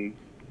work in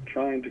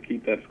trying to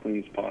keep that as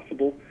clean as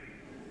possible.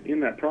 In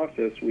that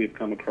process, we have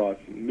come across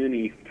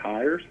many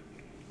tires,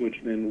 which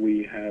then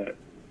we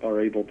are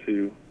able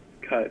to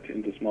cut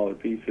into smaller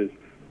pieces,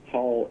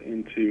 haul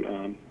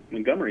into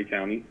Montgomery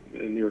County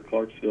near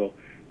Clarksville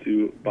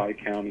to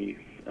Bi-County's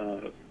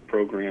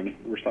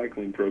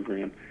recycling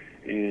program,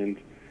 and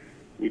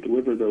we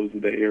deliver those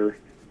there.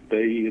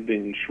 They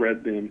then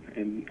shred them,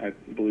 and I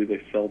believe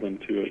they sell them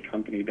to a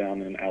company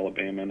down in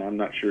Alabama, and I'm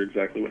not sure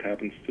exactly what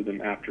happens to them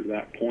after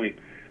that point,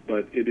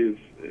 but it is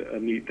a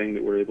neat thing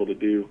that we're able to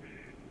do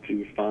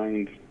to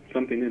find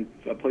something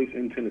a place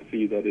in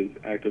Tennessee that is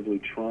actively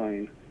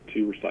trying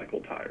to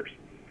recycle tires.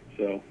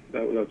 So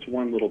that's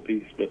one little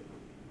piece, but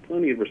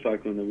plenty of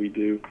recycling that we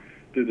do.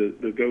 Do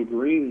the Go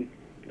Green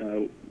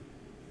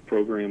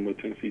program with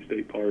Tennessee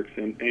State Parks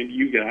and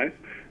you guys.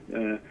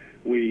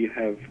 We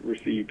have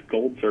received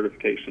gold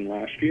certification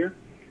last year,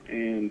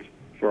 and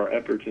for our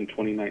efforts in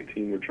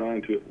 2019, we're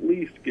trying to at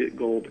least get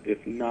gold,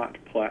 if not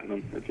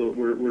platinum. And so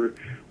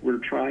we're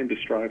trying to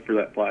strive for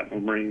that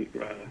platinum ring,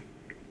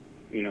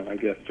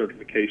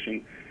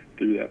 certification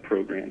through that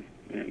program,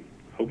 and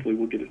hopefully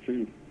we'll get it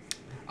soon.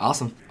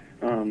 Awesome.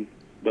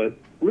 But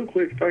real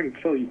quick, if I can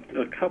tell you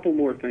a couple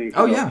more things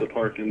Oh, about yeah. the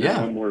park and Yeah.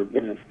 then one more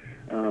event.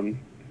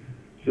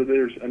 So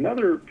there's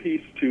another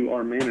piece to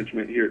our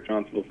management here at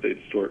Johnsonville State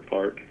Historic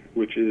Park,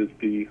 which is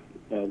the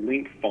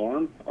Link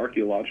Farm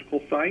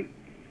archaeological site.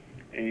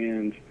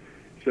 And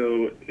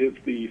so it's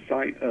the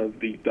site of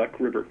the Duck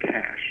River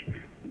Cache.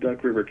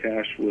 Duck River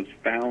Cache was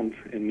found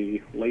in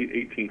the late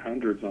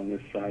 1800s on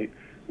this site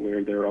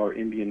where there are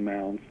Indian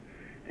mounds,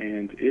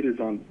 and it is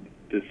on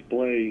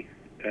display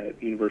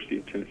at University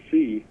of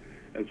Tennessee,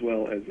 as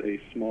well as a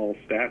small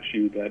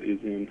statue that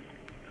is in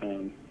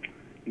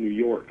New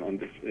York on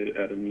this,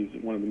 at a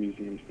one of the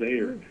museums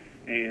there,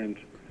 and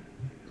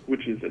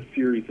which is a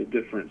series of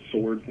different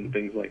swords and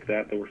things like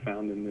that were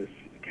found in this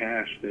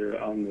cache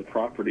there on the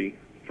property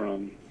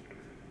from,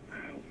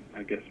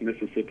 I guess,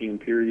 Mississippian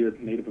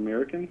period Native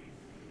Americans.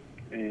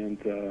 And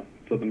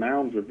so the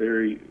mounds are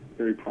very,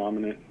 very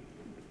prominent,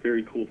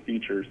 very cool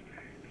features.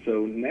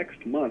 So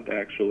next month,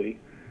 actually,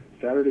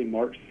 Saturday,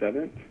 March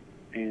 7th,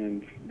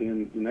 and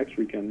then the next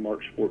weekend,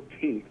 March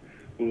 14th,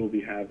 we will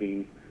be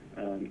having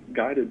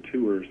guided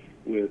tours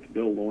with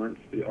Bill Lawrence,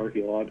 the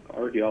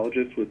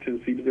archaeologist with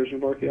Tennessee Division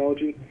of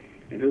Archaeology,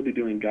 and he'll be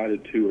doing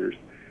guided tours.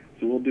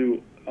 So we'll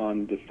do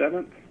on the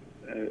 7th,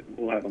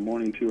 we'll have a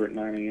morning tour at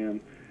 9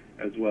 a.m.,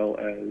 as well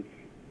as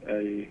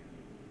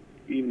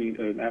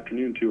an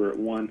afternoon tour at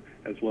 1,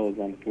 as well as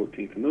on the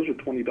 14th. And those are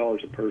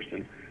 $20 a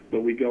person,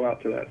 but we go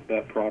out to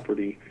that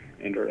property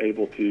and are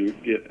able to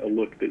get a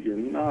look that you're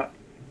not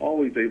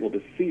always able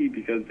to see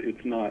because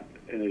it's not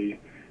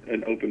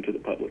an open to the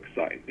public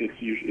site.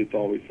 It's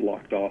always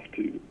locked off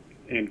to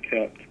and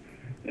kept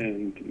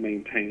and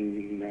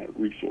maintaining that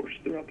resource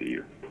throughout the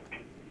year.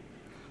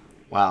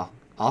 Wow,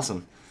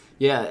 awesome.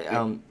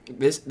 Yeah,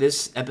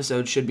 this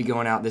episode should be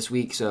going out this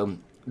week, so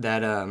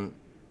that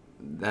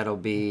we'll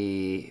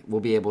be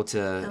able to.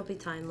 That'll be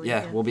timely.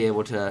 Yeah, we'll be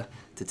able to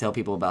tell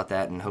people about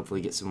that and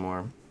hopefully get some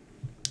more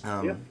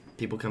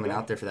people coming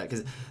out there for that,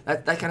 because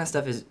that kind of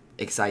stuff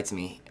excites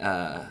me.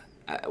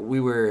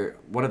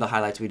 One of the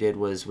highlights we did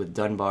was with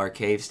Dunbar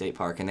Cave State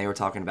Park, and they were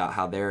talking about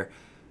how they're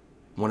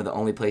one of the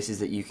only places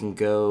that you can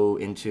go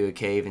into a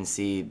cave and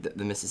see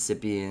the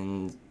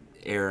Mississippian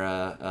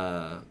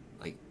era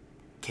like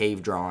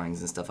cave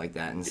drawings and stuff like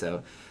that, and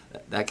so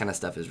that kind of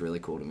stuff is really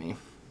cool to me.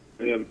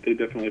 Yeah, they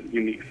definitely have a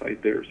unique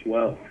site there as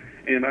well.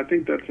 And I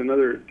think that's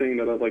another thing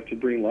that I'd like to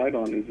bring light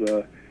on is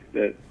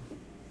that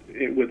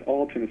with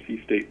all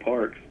Tennessee state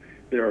parks,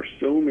 there are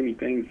so many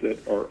things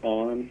that are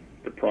on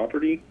the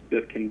property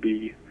that can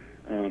be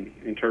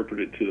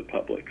interpreted to the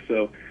public.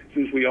 So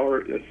since we are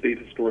a state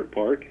historic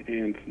park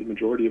and the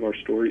majority of our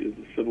story is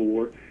the Civil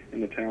War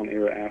and the town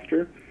era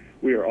after,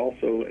 we are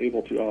also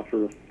able to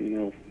offer,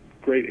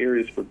 great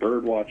areas for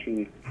bird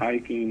watching,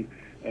 hiking.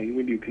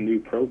 We do canoe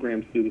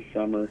programs through the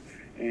summer,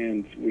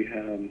 and we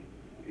have,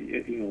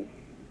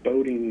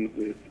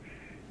 boating.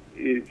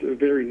 It's a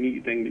very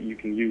neat thing that you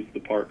can use the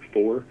park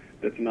for.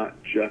 That's not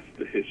just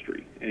the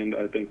history, and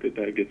I think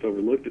that gets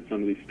overlooked at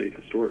some of these state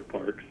historic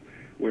parks.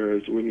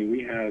 Whereas,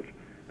 we have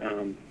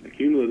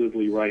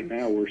cumulatively right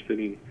now we're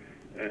sitting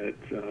at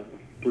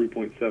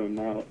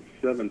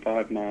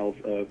 3.75 miles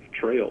of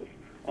trails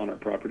on our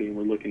property, and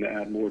we're looking to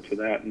add more to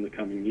that in the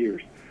coming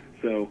years.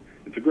 So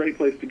it's a great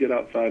place to get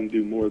outside and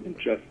do more than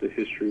just the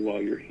history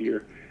while you're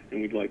here,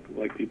 and we'd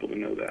like people to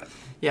know that.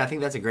 Yeah, I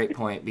think that's a great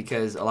point,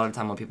 because a lot of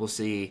time when people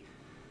see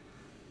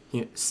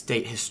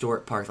state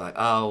historic parks, like,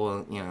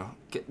 oh, well,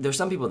 there's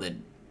some people that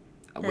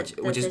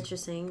which is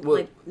interesting. Well,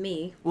 like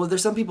me. Well,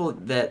 there's some people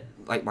that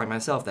like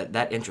myself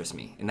that interests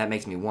me, and that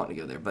makes me want to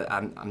go there. But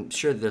I'm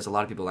sure that there's a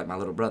lot of people like my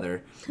little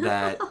brother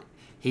that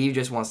he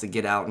just wants to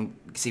get out and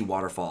see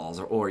waterfalls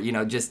or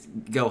just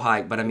go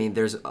hike. But I mean,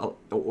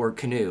 or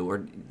canoe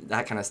or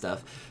that kind of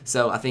stuff.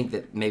 So I think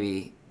that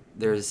maybe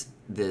there's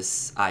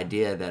this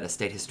idea that a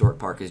state historic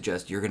park is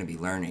just you're going to be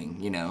learning,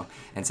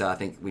 and so I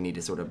think we need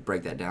to sort of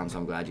break that down. So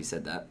I'm glad you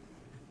said that.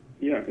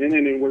 Yeah, and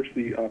then it works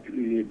the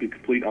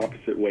complete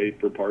opposite way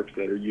for parks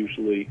that are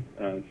usually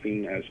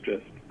seen as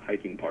just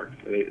hiking parks.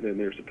 Then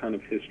there's a ton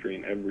of history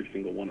in every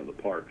single one of the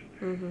parks,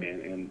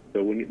 and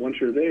so once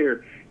you're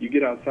there, you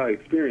get outside,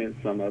 experience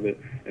some of it,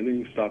 and then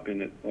you stop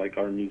in at like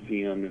our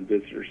museum and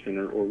visitor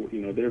center, or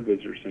their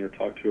visitor center,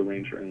 talk to a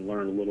ranger, and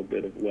learn a little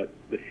bit of what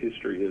the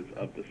history is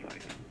of the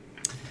site.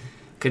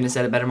 Couldn't have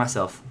said it better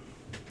myself.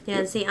 Yeah,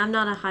 and see, I'm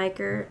not a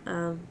hiker.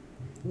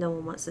 No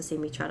one wants to see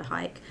me try to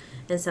hike.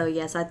 And so,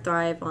 yes, I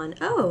thrive on,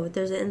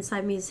 there's an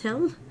inside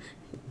museum.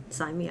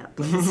 Sign me up,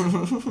 please.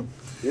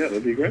 Yeah,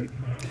 that'd be great.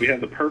 We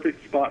have the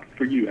perfect spot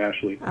for you,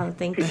 Ashley. Oh,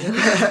 thank you.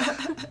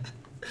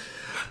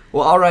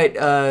 Well, all right.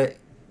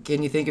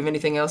 Can you think of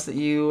anything else that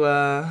you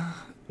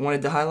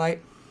wanted to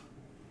highlight?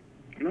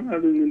 No, other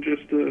than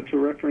just to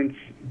reference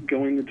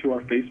going into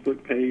our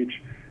Facebook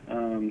page,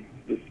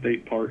 the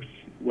state parks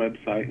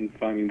website, and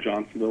finding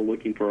Johnsonville,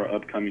 looking for our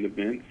upcoming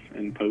events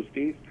and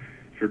postings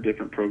for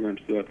different programs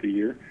throughout the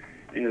year,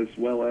 as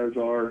well as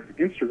our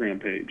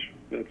Instagram page.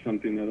 That's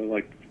something that I'd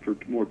like for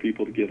more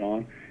people to get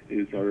on.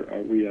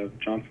 we have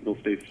Johnsonville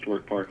State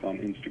Historic Park on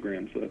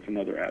Instagram, so that's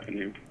another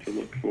avenue to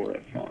look for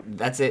us on.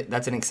 That's it.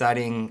 That's an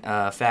exciting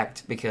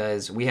fact,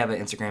 because we have an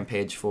Instagram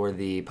page for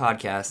the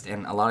podcast,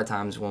 and a lot of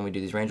times when we do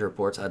these ranger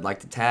reports, I'd like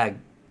to tag,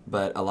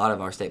 but a lot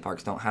of our state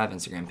parks don't have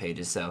Instagram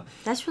pages. So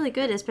That's really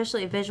good,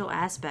 especially a visual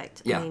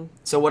aspect. yeah. I mean,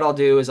 So what I'll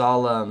do is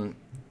I'll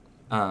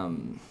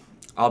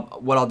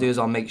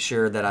make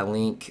sure that I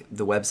link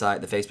the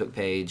website, the Facebook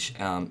page,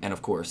 and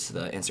of course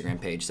the Instagram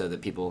page, so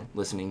that people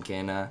listening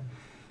can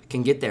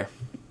get there.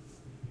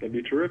 That'd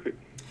be terrific.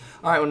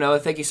 All right, well, Noah,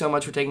 thank you so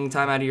much for taking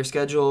time out of your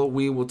schedule.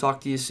 We will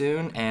talk to you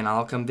soon, and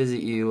I'll come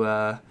visit you.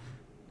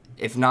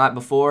 If not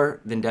before,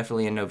 then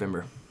definitely in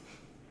November.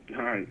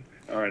 All right.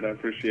 I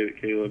appreciate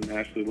it, Caleb and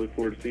Ashley. Look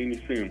forward to seeing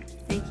you soon.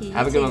 thank you.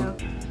 Have a You good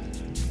too. one.